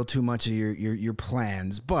reveal too much of your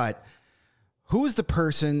plans, but who is the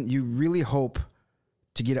person you really hope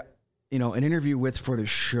to get an interview with for the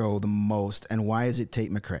show the most, and why is it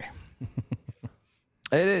Tate McRae?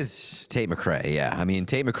 It is Tate McRae, yeah. I mean,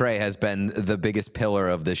 Tate McRae has been the biggest pillar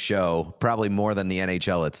of this show, probably more than the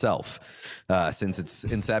NHL itself, since its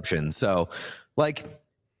inception. So,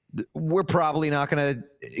 we're probably not going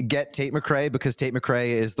to get Tate McRae because Tate McRae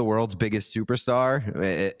is the world's biggest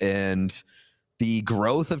superstar. And the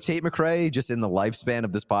growth of Tate McRae just in the lifespan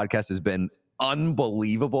of this podcast has been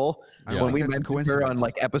unbelievable. When we met her on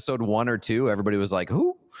episode 1 or 2, everybody was like,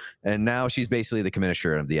 who? And now she's basically the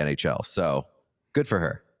commissioner of the NHL. So good for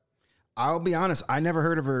her. I'll be honest, I never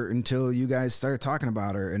heard of her until you guys started talking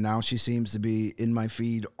about her, and now she seems to be in my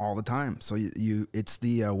feed all the time. So it's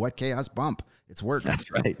the What Chaos bump. It's working. That's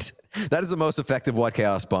right. That is the most effective What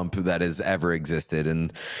Chaos bump that has ever existed.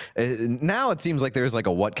 And now it seems like there's a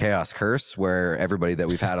What Chaos curse where everybody that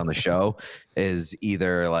we've had on the show is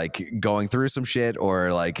either going through some shit or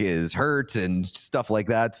is hurt and stuff like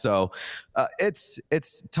that. So it's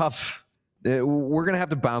tough. We're going to have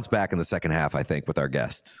to bounce back in the second half, I think, with our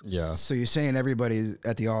guests. Yeah. So you're saying everybody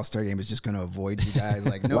at the All-Star game is just going to avoid you guys?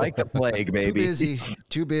 No, like the plague, baby.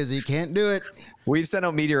 Too busy. Can't do it. We've sent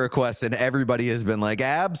out media requests and everybody has been like,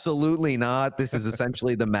 absolutely not. This is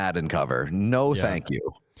essentially the Madden cover. No, thank you.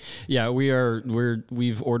 Yeah,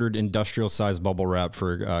 we've ordered industrial sized bubble wrap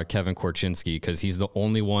for Kevin Korchinski because he's the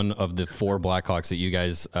only one of the 4 Blackhawks that you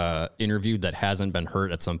guys interviewed that hasn't been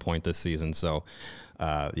hurt at some point this season. So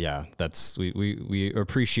that's we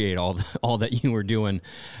appreciate all that you were doing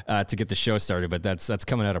to get the show started, but that's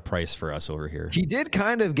coming at a price for us over here. He did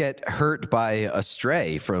kind of get hurt by a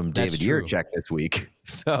stray from David Jiricek this week.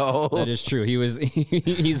 So that is true. He was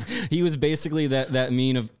he was basically that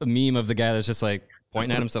meme of the guy that's just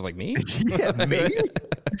pointing at himself like, me? Yeah, me?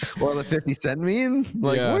 Or the 50 Cent meme?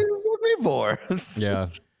 What are you looking me for? Yeah.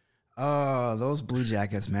 Oh, those Blue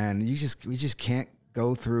Jackets, man. We just can't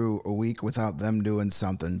go through a week without them doing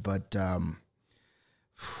something. But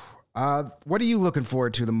what are you looking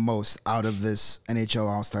forward to the most out of this NHL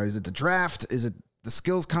All-Star? Is it the draft? Is it the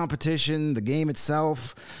skills competition, the game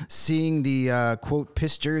itself, seeing the quote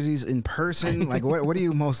piss jerseys in person? What are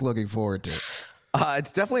you most looking forward to?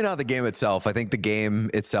 It's definitely not the game itself. I think the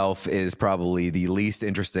game itself is probably the least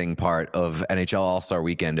interesting part of NHL All-Star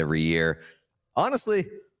Weekend every year. Honestly,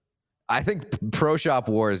 I think Pro Shop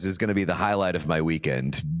Wars is going to be the highlight of my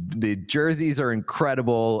weekend. The jerseys are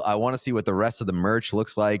incredible. I want to see what the rest of the merch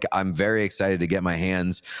looks like. I'm very excited to get my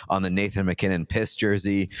hands on the Nathan MacKinnon Piss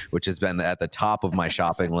jersey, which has been at the top of my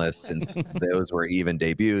shopping list since those were even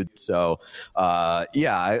debuted. So,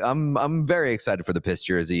 I'm very excited for the Piss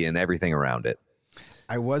jersey and everything around it.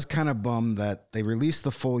 I was kind of bummed that they released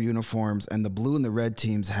the full uniforms and the blue and the red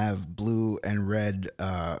teams have blue and red.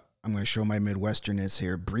 I'm going to show my Midwesternness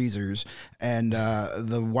here, breezers, and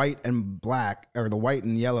the white and black, or the white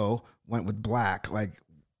and yellow went with black.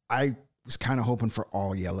 I was kind of hoping for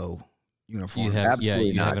all yellow uniforms. You have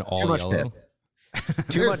an all yellow.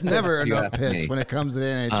 There's never enough piss when it comes to the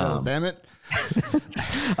NHL. Damn it.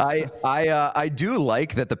 I do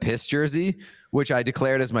like that the Piss jersey, which I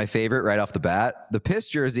declared as my favorite right off the bat. The Piss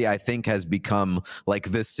jersey, I think, has become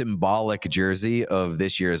the symbolic jersey of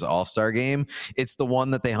this year's All-Star game. It's the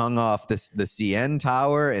one that they hung off the CN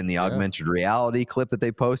tower in the augmented reality clip that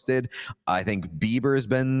they posted. I think Bieber's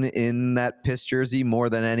been in that Piss jersey more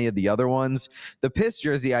than any of the other ones. The Piss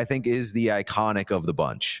jersey, I think, is the iconic of the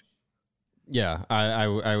bunch. Yeah, I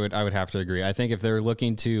would have to agree. I think if they're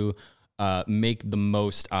looking to make the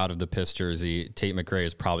most out of the Piss jersey, Tate McRae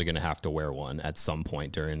is probably going to have to wear one at some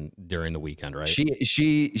point during the weekend, right? She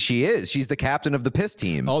is. She's the captain of the Piss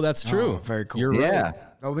team. Oh, that's true. Oh, very cool. You're right. Yeah.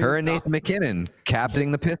 Her and Nathan MacKinnon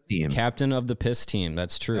captaining the Piss team. Captain of the Piss team.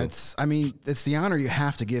 That's true. It's the honor you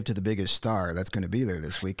have to give to the biggest star that's going to be there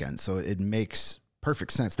this weekend. So it makes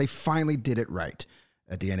perfect sense. They finally did it right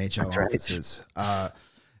at the NHL offices. Right.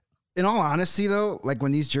 In all honesty, though,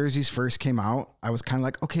 when these jerseys first came out, I was kind of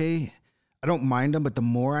like, okay, I don't mind them, but the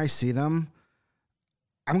more I see them,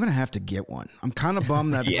 I'm going to have to get one. I'm kind of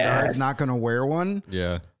bummed that Bedard's not going to wear one.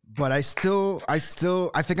 Yeah. But I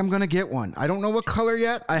think I'm going to get one. I don't know what color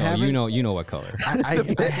yet. I haven't. You know what color. I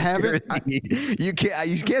haven't. You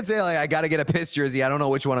can't say I got to get a Piss jersey. I don't know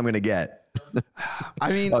which one I'm going to get.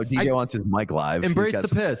 I mean, DJ wants his mic live. Embrace the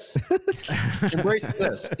piss. Embrace the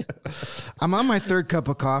piss. I'm on my 3rd cup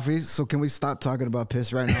of coffee, so can we stop talking about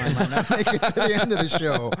piss right now? I might not make it to the end of the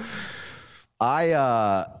show.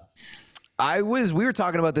 we were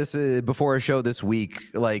talking about this before a show this week.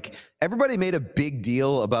 Like, everybody made a big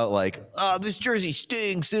deal about like, oh, this jersey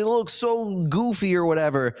stinks. It looks so goofy or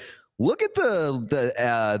whatever. Look at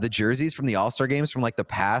the jerseys from the All-Star games from like the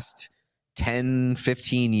past 10,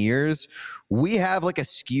 15 years. We have like a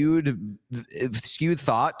skewed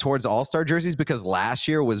thought towards All-Star jerseys because last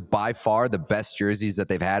year was by far the best jerseys that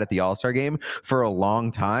they've had at the All-Star game for a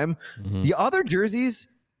long time. Mm-hmm. The other jerseys,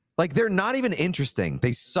 like, they're not even interesting.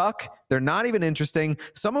 They suck. They're not even interesting.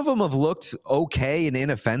 Some of them have looked okay and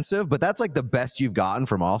inoffensive, but that's like the best you've gotten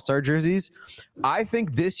from All-Star jerseys. I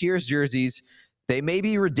think this year's jerseys, they may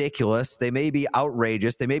be ridiculous. They may be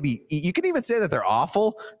outrageous. They may be, you can even say that they're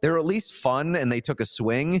awful. They're at least fun and they took a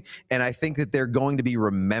swing. And I think that they're going to be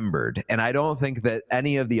remembered. And I don't think that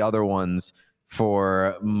any of the other ones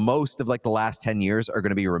for most of like the last 10 years are going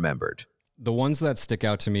to be remembered. The ones that stick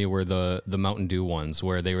out to me were the Mountain Dew ones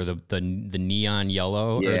where they were the neon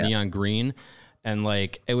yellow or neon green. And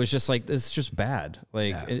like, it was just like, it's just bad.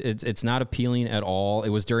 Like it's not appealing at all. It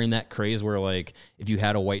was during that craze where like, if you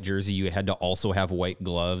had a white jersey, you had to also have white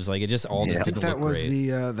gloves. Like it just all just didn't look great.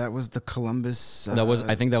 That was the Columbus.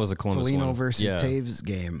 I think that was a Columbus Foligno one. versus Taves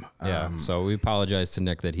game. Yeah. So we apologize to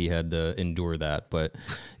Nick that he had to endure that. But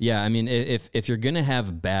yeah, I mean, if you're going to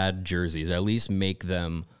have bad jerseys, at least make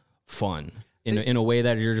them fun in a way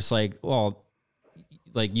that you're just like, well,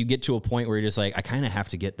 like you get to a point where you're just like, I kind of have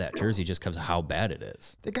to get that jersey just because of how bad it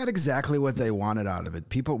is. They got exactly what they wanted out of it.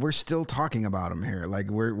 People, we're still talking about them here. Like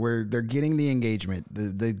they're getting the engagement.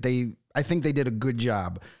 I think they did a good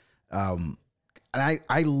job. And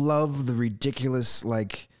I love the ridiculous,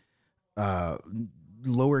 like,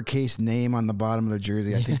 lowercase name on the bottom of the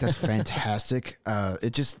jersey. I think that's fantastic.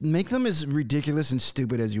 It just make them as ridiculous and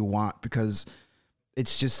stupid as you want because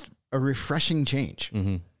it's just a refreshing change.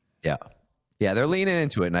 Mm-hmm. Yeah. Yeah, they're leaning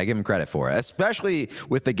into it, and I give them credit for it, especially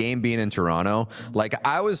with the game being in Toronto. Like,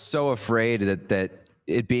 I was so afraid that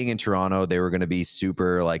it being in Toronto, they were going to be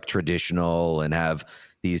super, like, traditional and have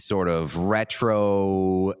these sort of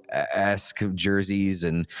retro-esque jerseys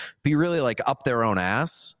and be really, like, up their own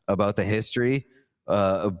ass about the history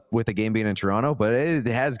with the game being in Toronto. But it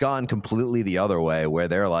has gone completely the other way, where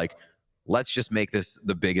they're like, let's just make this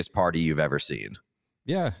the biggest party you've ever seen.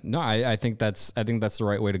 Yeah, no, I think that's the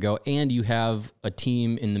right way to go. And you have a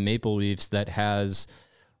team in the Maple Leafs that has,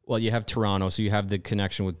 well, you have Toronto, so you have the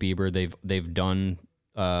connection with Bieber. They've done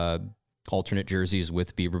alternate jerseys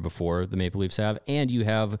with Bieber before, the Maple Leafs have, and you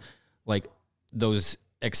have like those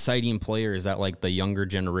exciting players that like the younger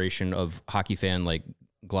generation of hockey fan like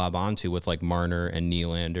glob onto with like Marner and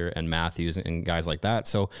Nylander and Matthews and guys like that.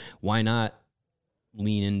 So why not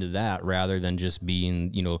lean into that rather than just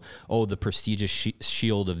being, the prestigious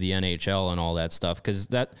shield of the NHL and all that stuff? Because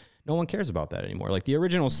that no one cares about that anymore. Like the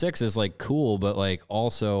original six is like cool, but like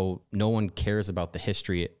also no one cares about the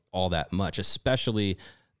history all that much, especially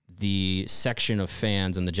the section of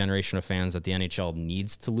fans and the generation of fans that the NHL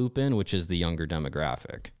needs to loop in, which is the younger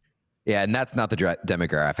demographic. Yeah, and that's not the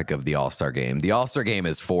demographic of the All-Star game. The All-Star game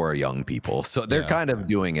is for young people, so they're kind of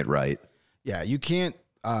doing it right. Yeah, you can't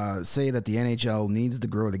say that the NHL needs to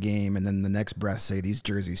grow the game and then the next breath say these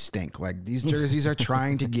jerseys stink. Like these jerseys are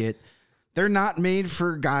trying to they're not made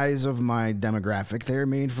for guys of my demographic. They're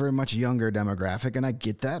made for a much younger demographic, and I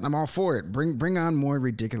get that. I'm all for it. Bring on more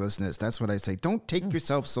ridiculousness. That's what I say. Don't take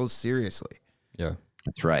yourself so seriously. Yeah,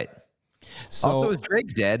 that's right. So, also, is Drake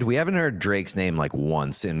dead? We haven't heard Drake's name like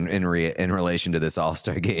once in relation to this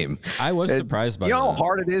All-Star game. I was surprised by that. You know how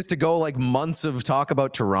hard it is to go like months of talk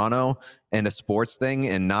about Toronto and a sports thing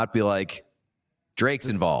and not be like, Drake's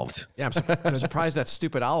involved. Yeah, I'm surprised that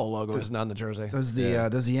stupid owl logo isn't on the jersey. Does the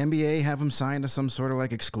NBA have him signed to some sort of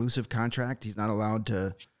like exclusive contract? He's not allowed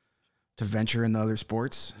to venture into other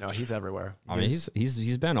sports. No, he's everywhere. I mean,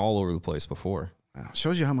 he's been all over the place before. Wow,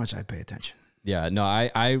 shows you how much I pay attention. Yeah, no,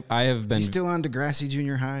 I have been. Is he still on Degrassi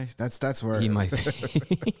Junior High? That's where he might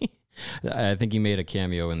be. I think he made a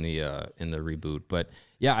cameo in the reboot, but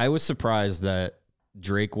yeah, I was surprised that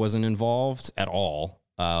Drake wasn't involved at all,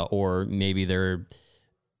 or maybe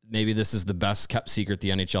this is the best kept secret the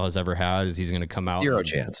NHL has ever had. Is he's going to come out? Zero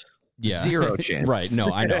chance. Yeah. Zero chance. Right. No,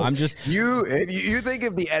 I know. I'm just you think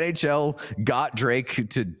if the NHL got Drake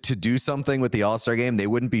to do something with the All-Star game, they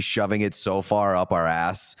wouldn't be shoving it so far up our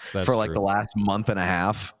ass for like the last month and a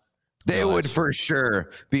half. They would for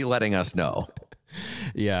sure be letting us know.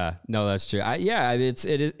 Yeah, no, that's true.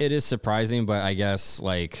 It is surprising, but I guess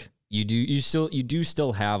like you do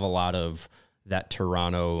still have a lot of that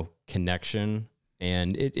Toronto connection,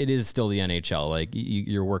 and it is still the NHL. Like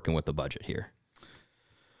you're working with the budget here.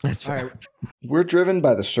 That's right. We're driven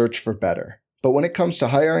by the search for better. But when it comes to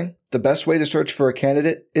hiring, The best way to search for a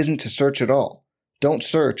candidate isn't to search at all. Don't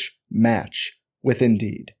search, match with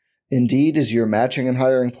Indeed. Indeed is your matching and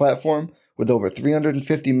hiring platform with over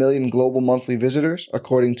 350 million global monthly visitors,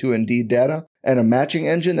 according to Indeed data, and a matching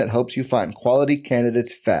engine that helps you find quality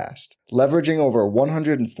candidates fast. Leveraging over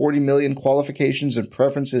 140 million qualifications and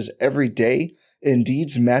preferences every day,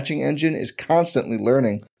 Indeed's matching engine is constantly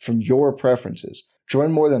learning from your preferences.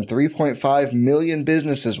 Join more than 3.5 million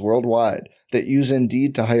businesses worldwide that use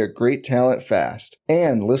Indeed to hire great talent fast.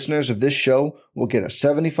 And listeners of this show will get a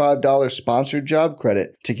 $75 sponsored job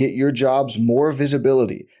credit to get your jobs more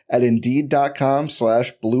visibility at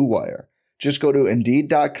Indeed.com/Blue Wire. Just go to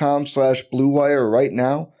Indeed.com/Blue Wire right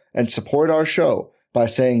now and support our show by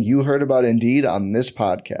saying you heard about Indeed on this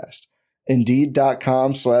podcast.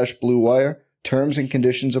 Indeed.com/Blue Wire. Terms and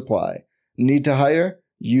conditions apply. Need to hire?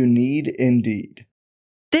 You need Indeed.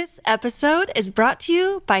 This episode is brought to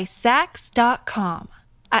you by Sax.com.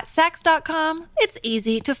 At Sax.com, it's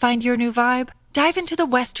easy to find your new vibe. Dive into the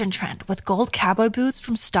Western trend with gold cowboy boots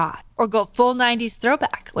from Stott, or go full 90s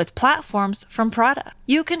throwback with platforms from Prada.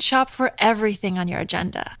 You can shop for everything on your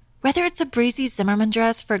agenda, whether it's a breezy Zimmermann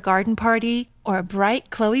dress for a garden party or a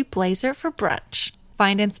bright Chloe blazer for brunch.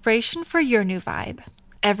 Find inspiration for your new vibe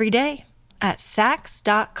every day at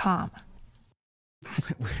Sax.com.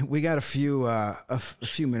 We got a few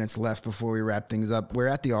minutes left before we wrap things up. We're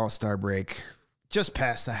at the All-Star break, just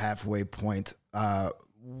past the halfway point.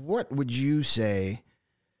 What would you say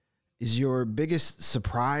is your biggest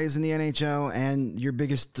surprise in the NHL and your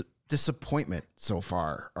biggest disappointment so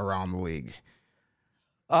far around the league?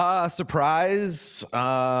 Surprise,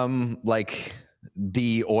 like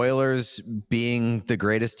the Oilers being the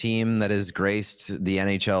greatest team that has graced the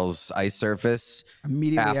NHL's ice surface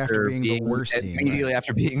Immediately after being the worst team. Immediately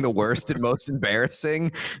after being the worst and most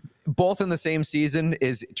embarrassing, both in the same season,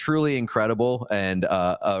 is truly incredible and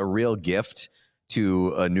a real gift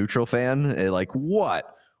to a neutral fan. Like, what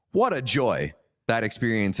a joy that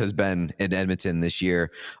experience has been in Edmonton this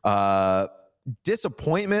year.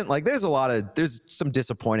 Disappointment, like there's some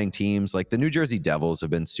disappointing teams. Like the New Jersey Devils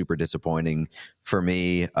have been super disappointing for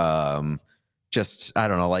me. Just, I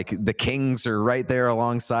don't know, like the Kings are right there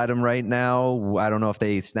alongside them right now. I don't know if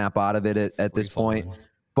they snap out of it at this point.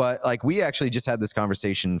 But like we actually just had this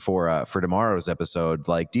conversation for tomorrow's episode.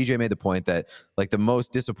 Like DJ made the point that like the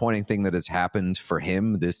most disappointing thing that has happened for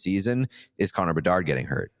him this season is Connor Bedard getting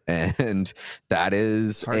hurt, and that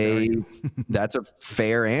is that's a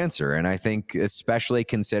fair answer. And I think especially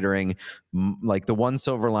considering like the one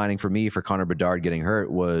silver lining for me for Connor Bedard getting hurt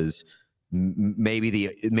was maybe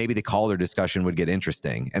the Calder discussion would get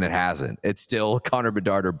interesting, and it hasn't. It's still Connor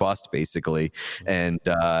Bedard or bust basically, and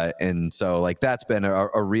so like that's been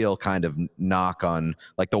a real kind of knock on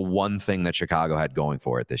like the one thing that Chicago had going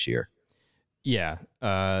for it this year. Yeah,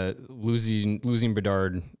 losing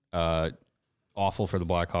Bedard, awful for the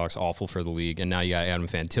Blackhawks, awful for the league, and now you got Adam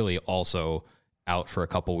Fantilli also out for a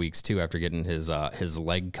couple weeks too after getting his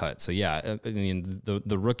leg cut. So yeah, I mean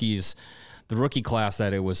the rookies. The rookie class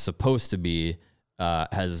that it was supposed to be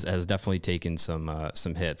has definitely taken some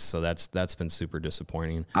hits, so that's been super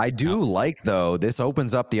disappointing. I do like though this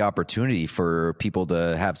opens up the opportunity for people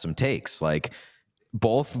to have some takes. Like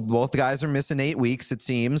both guys are missing 8 weeks it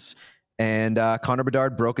seems, and Connor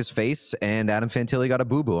Bedard broke his face, and Adam Fantilli got a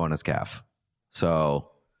boo-boo on his calf.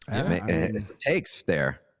 So some takes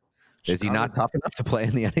there. Chicago. Is he not tough enough to play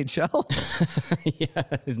in the NHL?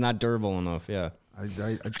 Yeah, he's not durable enough. Yeah,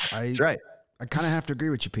 that's right. I kind of have to agree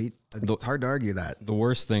with you, Pete. It's hard to argue that. The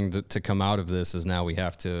worst thing to come out of this is now we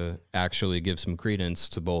have to actually give some credence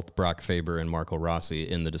to both Brock Faber and Marco Rossi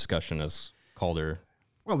in the discussion as Calder.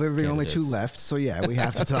 Well, they're the only two left, so yeah, we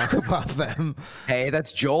have to talk about them. Hey,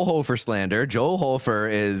 that's Joel Hofer slander. Joel Hofer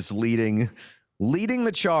is leading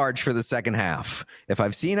the charge for the second half. If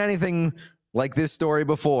I've seen anything like this story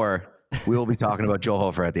before, we will be talking about Joel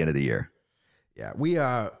Hofer at the end of the year.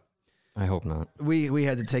 Yeah, I hope not. We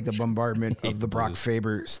had to take the bombardment of the Brock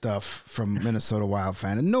Faber stuff from Minnesota Wild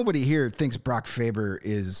fan, and nobody here thinks Brock Faber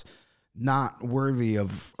is not worthy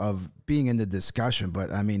of being in the discussion.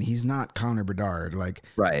 But I mean, he's not Connor Bedard. Like,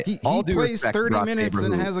 right? He plays 30 minutes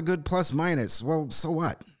and has a good plus minus. Well, so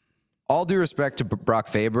what? All due respect to Brock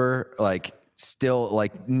Faber, like still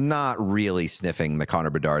like not really sniffing the Connor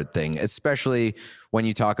Bedard thing, especially when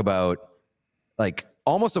you talk about like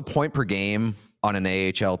almost a point per game on an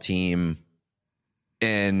AHL team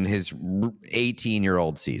in his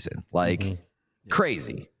 18-year-old season. Like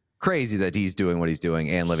crazy that he's doing what he's doing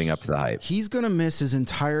and living up to the hype. He's going to miss his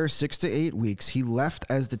entire 6 to 8 weeks. He left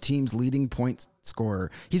as the team's leading point scorer.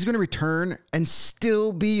 He's going to return and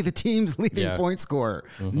still be the team's leading point scorer.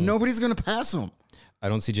 Nobody's going to pass him. I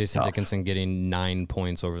don't see Jason Dickinson getting 9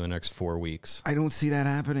 points over the next 4 weeks. I don't see that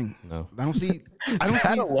happening. No. I don't see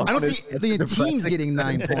the teams getting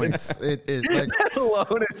 9 points. That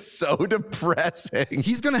alone is so depressing.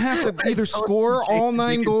 He's going to have to either score all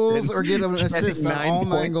 9 goals or get an assist on all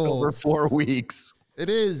 9 goals over 4 weeks. It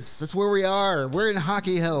is. That's where we are. We're in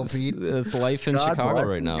hockey hell, Pete. It's life in Chicago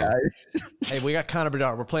right now. Guys. Hey, we got Connor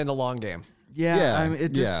Bedard. We're playing the long game. Yeah.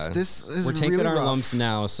 This is we're taking really our rough. lumps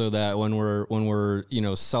now, so that when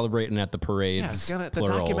we're celebrating at the parades, the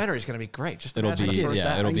plural, documentary is going to be great. Just it'll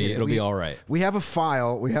be all right. We have a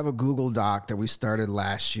file. We have a Google Doc that we started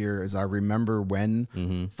last year as our Remember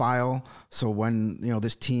When file. So when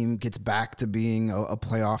this team gets back to being a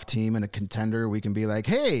playoff team and a contender, we can be like,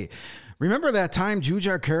 hey, remember that time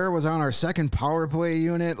Jujhar Khaira was on our second power play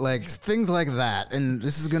unit? Like things like that. And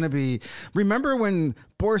this is going to be, remember when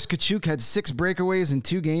Boris Kachuk had 6 breakaways in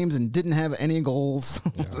 2 games and didn't have any goals?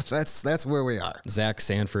 Yeah. That's where we are. Zach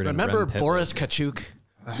Sanford. Remember and Boris Kachuk?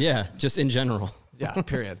 Yeah, just in general. Yeah,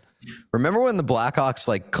 period. Remember when the Blackhawks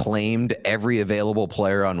claimed every available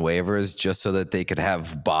player on waivers just so that they could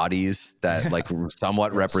have bodies that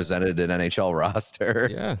somewhat represented an NHL roster?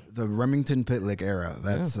 Yeah. The Remington Pitlick era.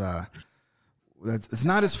 That's it's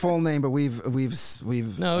not his full name, but we've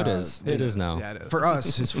No, it is. It is now. Yeah, it is. For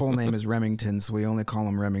us, his full name is Remington, so we only call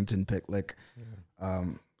him Remington Pitlick.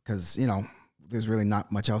 Because there's really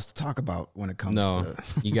not much else to talk about when it comes to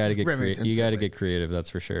you got to get Remington you got to Pitlick. get creative, that's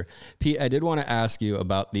for sure. Pete, I did want to ask you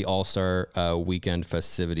about the All-Star weekend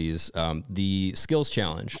festivities, the skills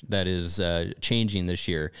challenge that is changing this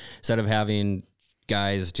year. Instead of having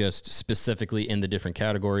guys just specifically in the different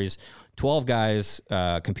categories, 12 guys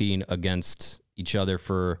competing against each other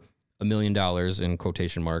for $1 million in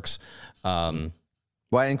quotation marks.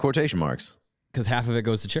 Why in quotation marks? Because half of it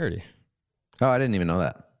goes to charity. Oh, I didn't even know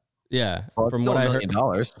that. Yeah, Well, it's still $1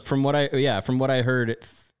 million. From what I heard,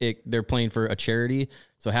 they're playing for a charity,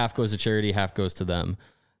 so half goes to charity, half goes to them.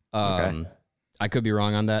 Okay. I could be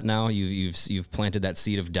wrong on that. Now you've planted that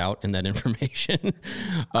seed of doubt in that information.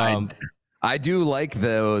 I do like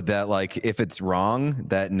though that if it's wrong,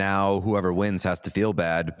 that now whoever wins has to feel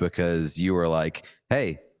bad because you were like,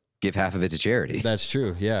 hey, give half of it to charity. That's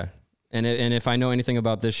true. Yeah. And if I know anything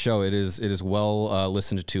about this show, it is well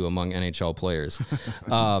listened to among NHL players.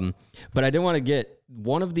 But I did want to get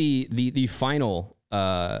one of the final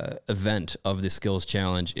event of the skills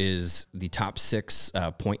challenge is the top 6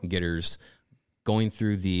 point getters going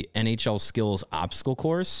through the NHL skills obstacle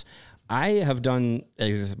course. I have done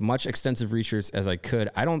as much extensive research as I could.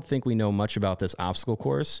 I don't think we know much about this obstacle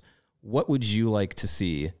course. What would you like to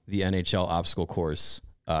see the NHL obstacle course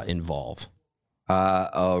involve?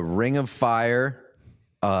 A ring of fire,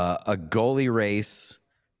 a goalie race,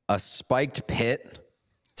 a spiked pit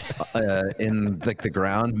in the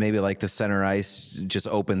ground. Maybe the center ice just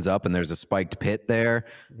opens up and there's a spiked pit there.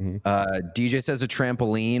 DJ says a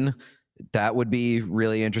trampoline. That would be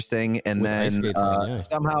really interesting. And then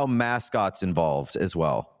somehow mascots involved as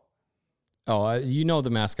well. Oh, the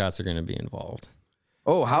mascots are going to be involved.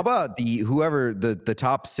 Oh, how about the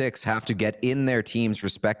top 6 have to get in their team's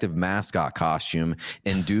respective mascot costume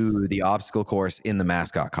and do the obstacle course in the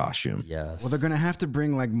mascot costume? Yes. Well, they're going to have to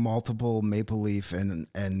bring multiple Maple Leaf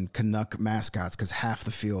and Canuck mascots because half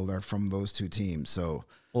the field are from those 2 teams. So,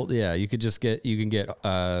 well, yeah, you can get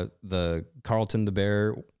the Carlton the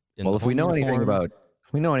Bear. If we know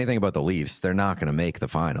anything about the Leafs, they're not going to make the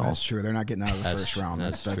final. That's true. They're not getting out of the first round.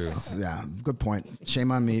 That's true. Yeah, good point.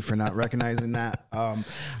 Shame on me for not recognizing that. I'm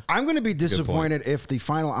going to be disappointed if the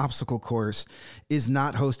final obstacle course is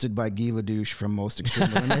not hosted by Guy Ledouche from Most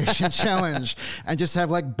Extreme Elimination Challenge and just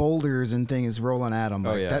have boulders and things rolling at them.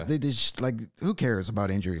 They just who cares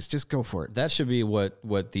about injuries? Just go for it. That should be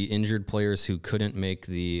what the injured players who couldn't make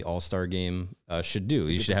the All-Star game should do.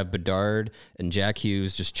 You should have Bedard and Jack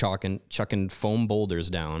Hughes just chucking foam boulders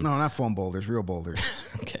down. No, not foam boulders, real boulders.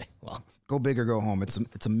 Okay, well, go big or go home. It's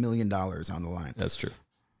 $1 million on the line. That's true.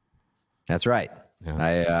 That's right.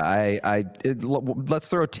 Yeah. Let's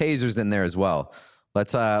throw tasers in there as well.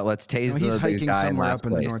 Let's tase he's the hiking guy somewhere up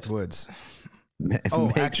in the place. North Woods.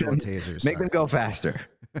 Actual tasers. Make them go faster.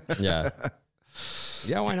 Yeah.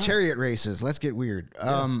 Yeah, why not? Chariot races. Let's get weird.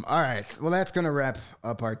 All right. Well, that's going to wrap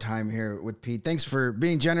up our time here with Pete. Thanks for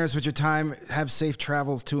being generous with your time. Have safe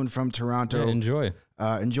travels to and from Toronto. Yeah, enjoy.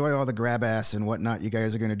 Enjoy all the grab ass and whatnot you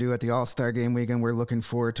guys are going to do at the All-Star Game weekend. We're looking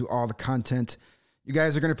forward to all the content you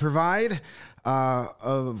guys are going to provide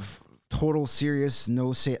of total serious,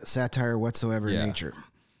 no satire whatsoever in nature.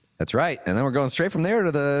 That's right. And then we're going straight from there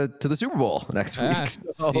to the Super Bowl next week.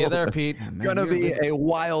 See you there, Pete. Gonna be a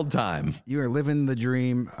wild time. You are living the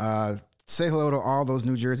dream. say hello to all those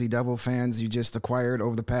New Jersey Devil fans you just acquired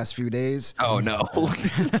over the past few days. Oh, no.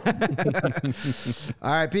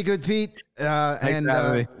 All right, be good, Pete.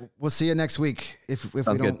 And we'll see you next week if we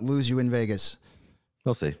don't lose you in Vegas.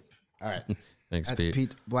 We'll see. All right. Thanks, That's Pete.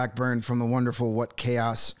 Pete Blackburn from the wonderful What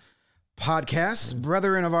Chaos podcast.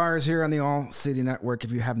 Brethren of ours here on the All City Network.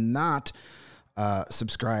 If you have not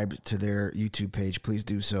subscribed to their YouTube page, please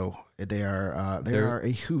do so. They are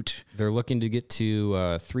a hoot. They're looking to get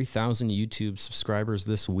to 3,000 YouTube subscribers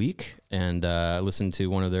this week, and listen to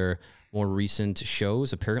one of their more recent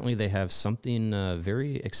shows. Apparently, they have something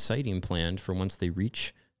very exciting planned for once they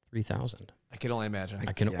reach 3,000. I can only imagine.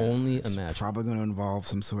 I can only imagine. It's probably going to involve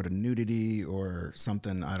some sort of nudity or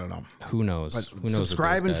something. I don't know. Who knows? But Who knows?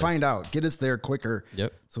 subscribe and find out. Get us there quicker.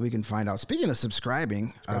 Yep. So we can find out. Speaking of subscribing,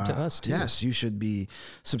 Subscribe to us, too. Yes, you should be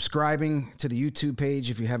subscribing to the YouTube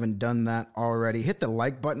page if you haven't done that already. Hit the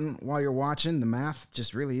like button while you're watching. The math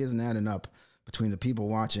just really isn't adding up between the people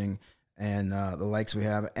watching and the likes we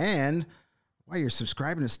have. And while you're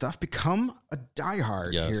subscribing to stuff, become a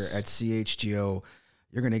diehard here at CHGO.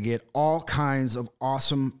 You're going to get all kinds of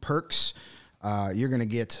awesome perks. You're going to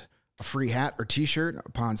get a free hat or t-shirt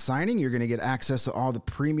upon signing. You're going to get access to all the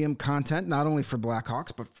premium content, not only for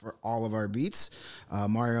Blackhawks, but for all of our beats.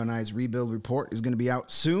 Mario and I's rebuild report is going to be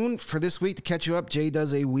out soon. For this week, to catch you up, Jay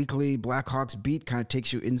does a weekly Blackhawks beat, kind of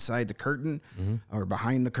takes you inside the curtain or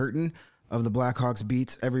behind the curtain of the Blackhawks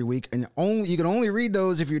beats every week. And you can only read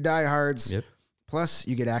those if you're diehards. Yep. Plus,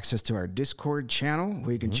 you get access to our Discord channel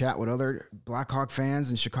where you can chat with other Blackhawk fans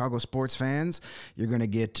and Chicago sports fans. You're going to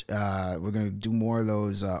get, we're going to do more of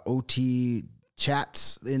those OT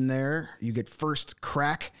chats in there. You get first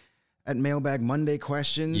crack at Mailbag Monday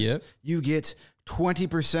questions. Yep. You get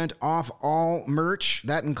 20% off all merch.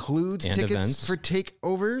 That includes and tickets events for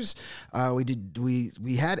takeovers.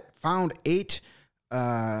 We had found 8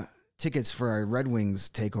 tickets for our Red Wings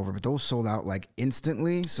takeover, but those sold out like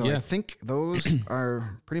instantly. So I think those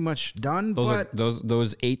are pretty much done.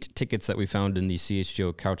 Those 8 tickets that we found in the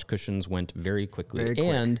CHGO couch cushions went very quickly. Very quick.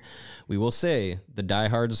 And we will say the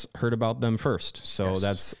diehards heard about them first. So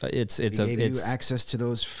that's it's you access to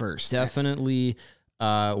those first. Definitely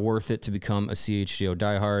worth it to become a CHGO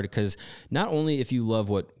diehard, because not only if you love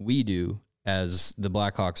what we do as the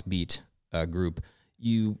Blackhawks beat group,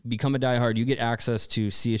 you become a diehard, you get access to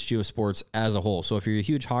CHGO sports as a whole. So if you're a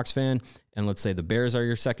huge Hawks fan, and let's say the Bears are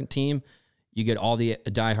your second team, you get all the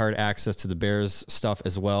diehard access to the Bears stuff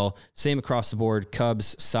as well. Same across the board: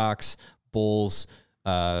 Cubs, Sox, Bulls,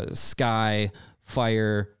 Sky,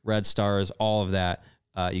 Fire, Red Stars, all of that.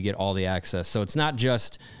 You get all the access. So it's not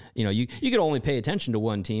just, you can only pay attention to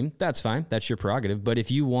one team. That's fine. That's your prerogative. But if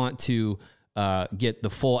you want to get the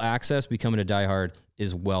full access, becoming a diehard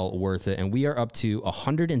is well worth it. And we are up to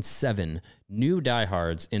 107 new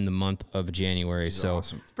diehards in the month of January. So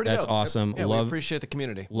awesome. That's awesome. Yeah, we appreciate the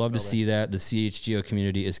community. Love to see that. The CHGO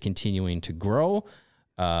community is continuing to grow.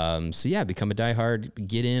 So yeah, become a diehard,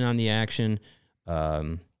 get in on the action,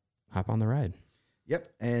 hop on the ride. Yep.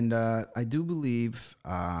 And I do believe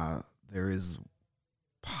there is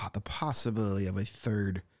the possibility of a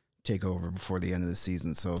third takeover before the end of the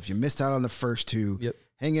season. So if you missed out on the first 2,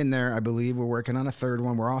 hang in there. I believe we're working on a third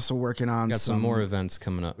one. We're also working on some more events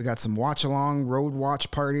coming up. We got some watch-along road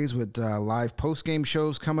watch parties with live post-game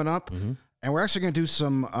shows coming up. And we're actually going to do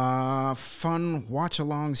some fun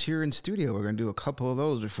watch-alongs here in studio. We're going to do a couple of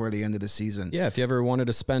those before the end of the season. Yeah, if you ever wanted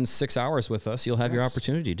to spend 6 hours with us, you'll have your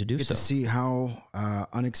opportunity to do Get so. to see how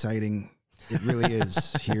unexciting it really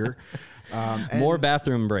is here. More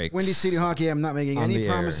bathroom breaks. Windy City Hockey, I'm not making any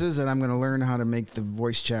promises, and I'm going to learn how to make the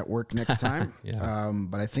voice chat work next time.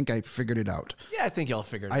 But I think I figured it out. Yeah, I think y'all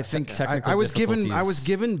figured it out. I think Technical I was difficulties.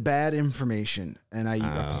 given bad information, and I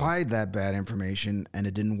applied that bad information, and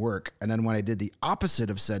it didn't work. And then when I did the opposite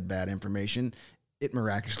of said bad information, it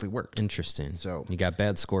miraculously worked. Interesting. So you got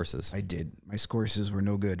bad scores. I did. My scores were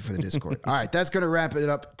no good for the Discord. All right, that's going to wrap it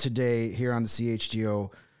up today here on the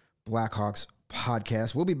CHGO Blackhawks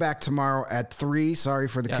podcast. We'll be back tomorrow at 3. Sorry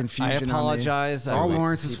for the confusion. I apologize. It's all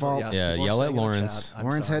Lawrence's fault. Yeah, yell at Lawrence.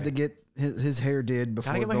 Lawrence had to get his hair did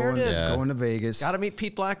before going to Vegas. Got to meet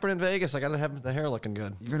Pete Blackburn in Vegas. I got to have the hair looking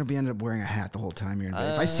good. You're going to be ended up wearing a hat the whole time you're in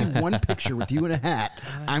Vegas. If I see one picture with you in a hat,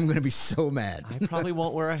 I'm going to be so mad. I probably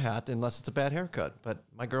won't wear a hat unless it's a bad haircut. But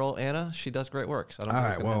my girl, Anna, she does great work. So I don't know. All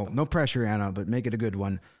right, well, no pressure, Anna, but make it a good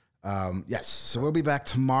one. Yes, so we'll be back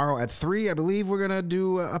tomorrow at 3. I believe we're gonna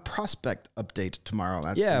do a prospect update tomorrow.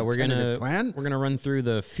 That's we're gonna plan. We're gonna run through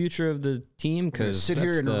the future of the team, because sit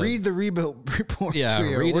here and read the rebuild report,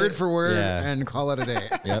 read word for word, and call it a day.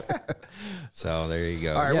 Yep. So there you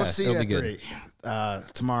go. All right, we'll see you at 3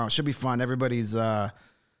 tomorrow. Should be fun. Everybody's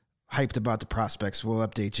hyped about the prospects. We'll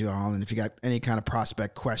update you all. And if you got any kind of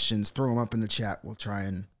prospect questions, throw them up in the chat. We'll try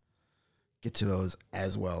and get to those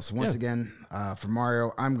as well. So once again, for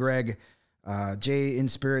Mario, I'm Greg. Jay in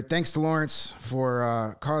spirit. Thanks to Lawrence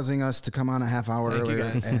for causing us to come on a half hour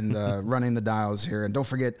earlier and running the dials here. And don't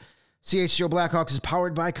forget, CHGO Blackhawks is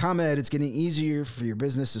powered by ComEd. It's getting easier for your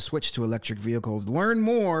business to switch to electric vehicles. Learn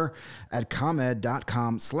more at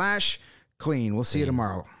comed.com/clean. We'll see you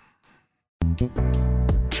tomorrow. We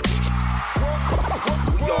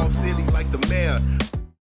all silly like the mayor.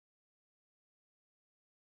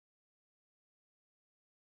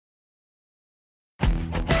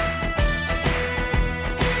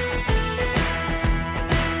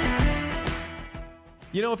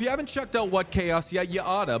 You know, if you haven't checked out What Chaos yet, you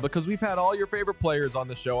oughta, because we've had all your favorite players on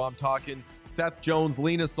the show. I'm talking Seth Jones,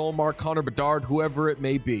 Lena Solmar, Connor Bedard, whoever it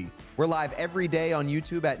may be. We're live every day on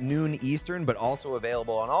YouTube at noon Eastern, but also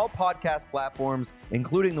available on all podcast platforms,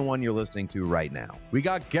 including the one you're listening to right now. We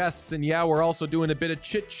got guests, and yeah, we're also doing a bit of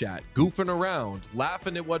chit-chat, goofing around,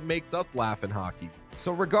 laughing at what makes us laugh in hockey.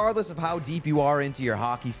 So regardless of how deep you are into your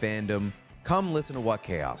hockey fandom, come listen to What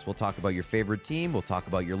Chaos. We'll talk about your favorite team, we'll talk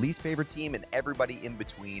about your least favorite team, and everybody in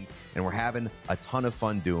between. And we're having a ton of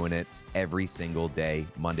fun doing it every single day,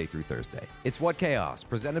 Monday through Thursday. It's What Chaos,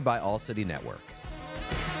 presented by All City Network.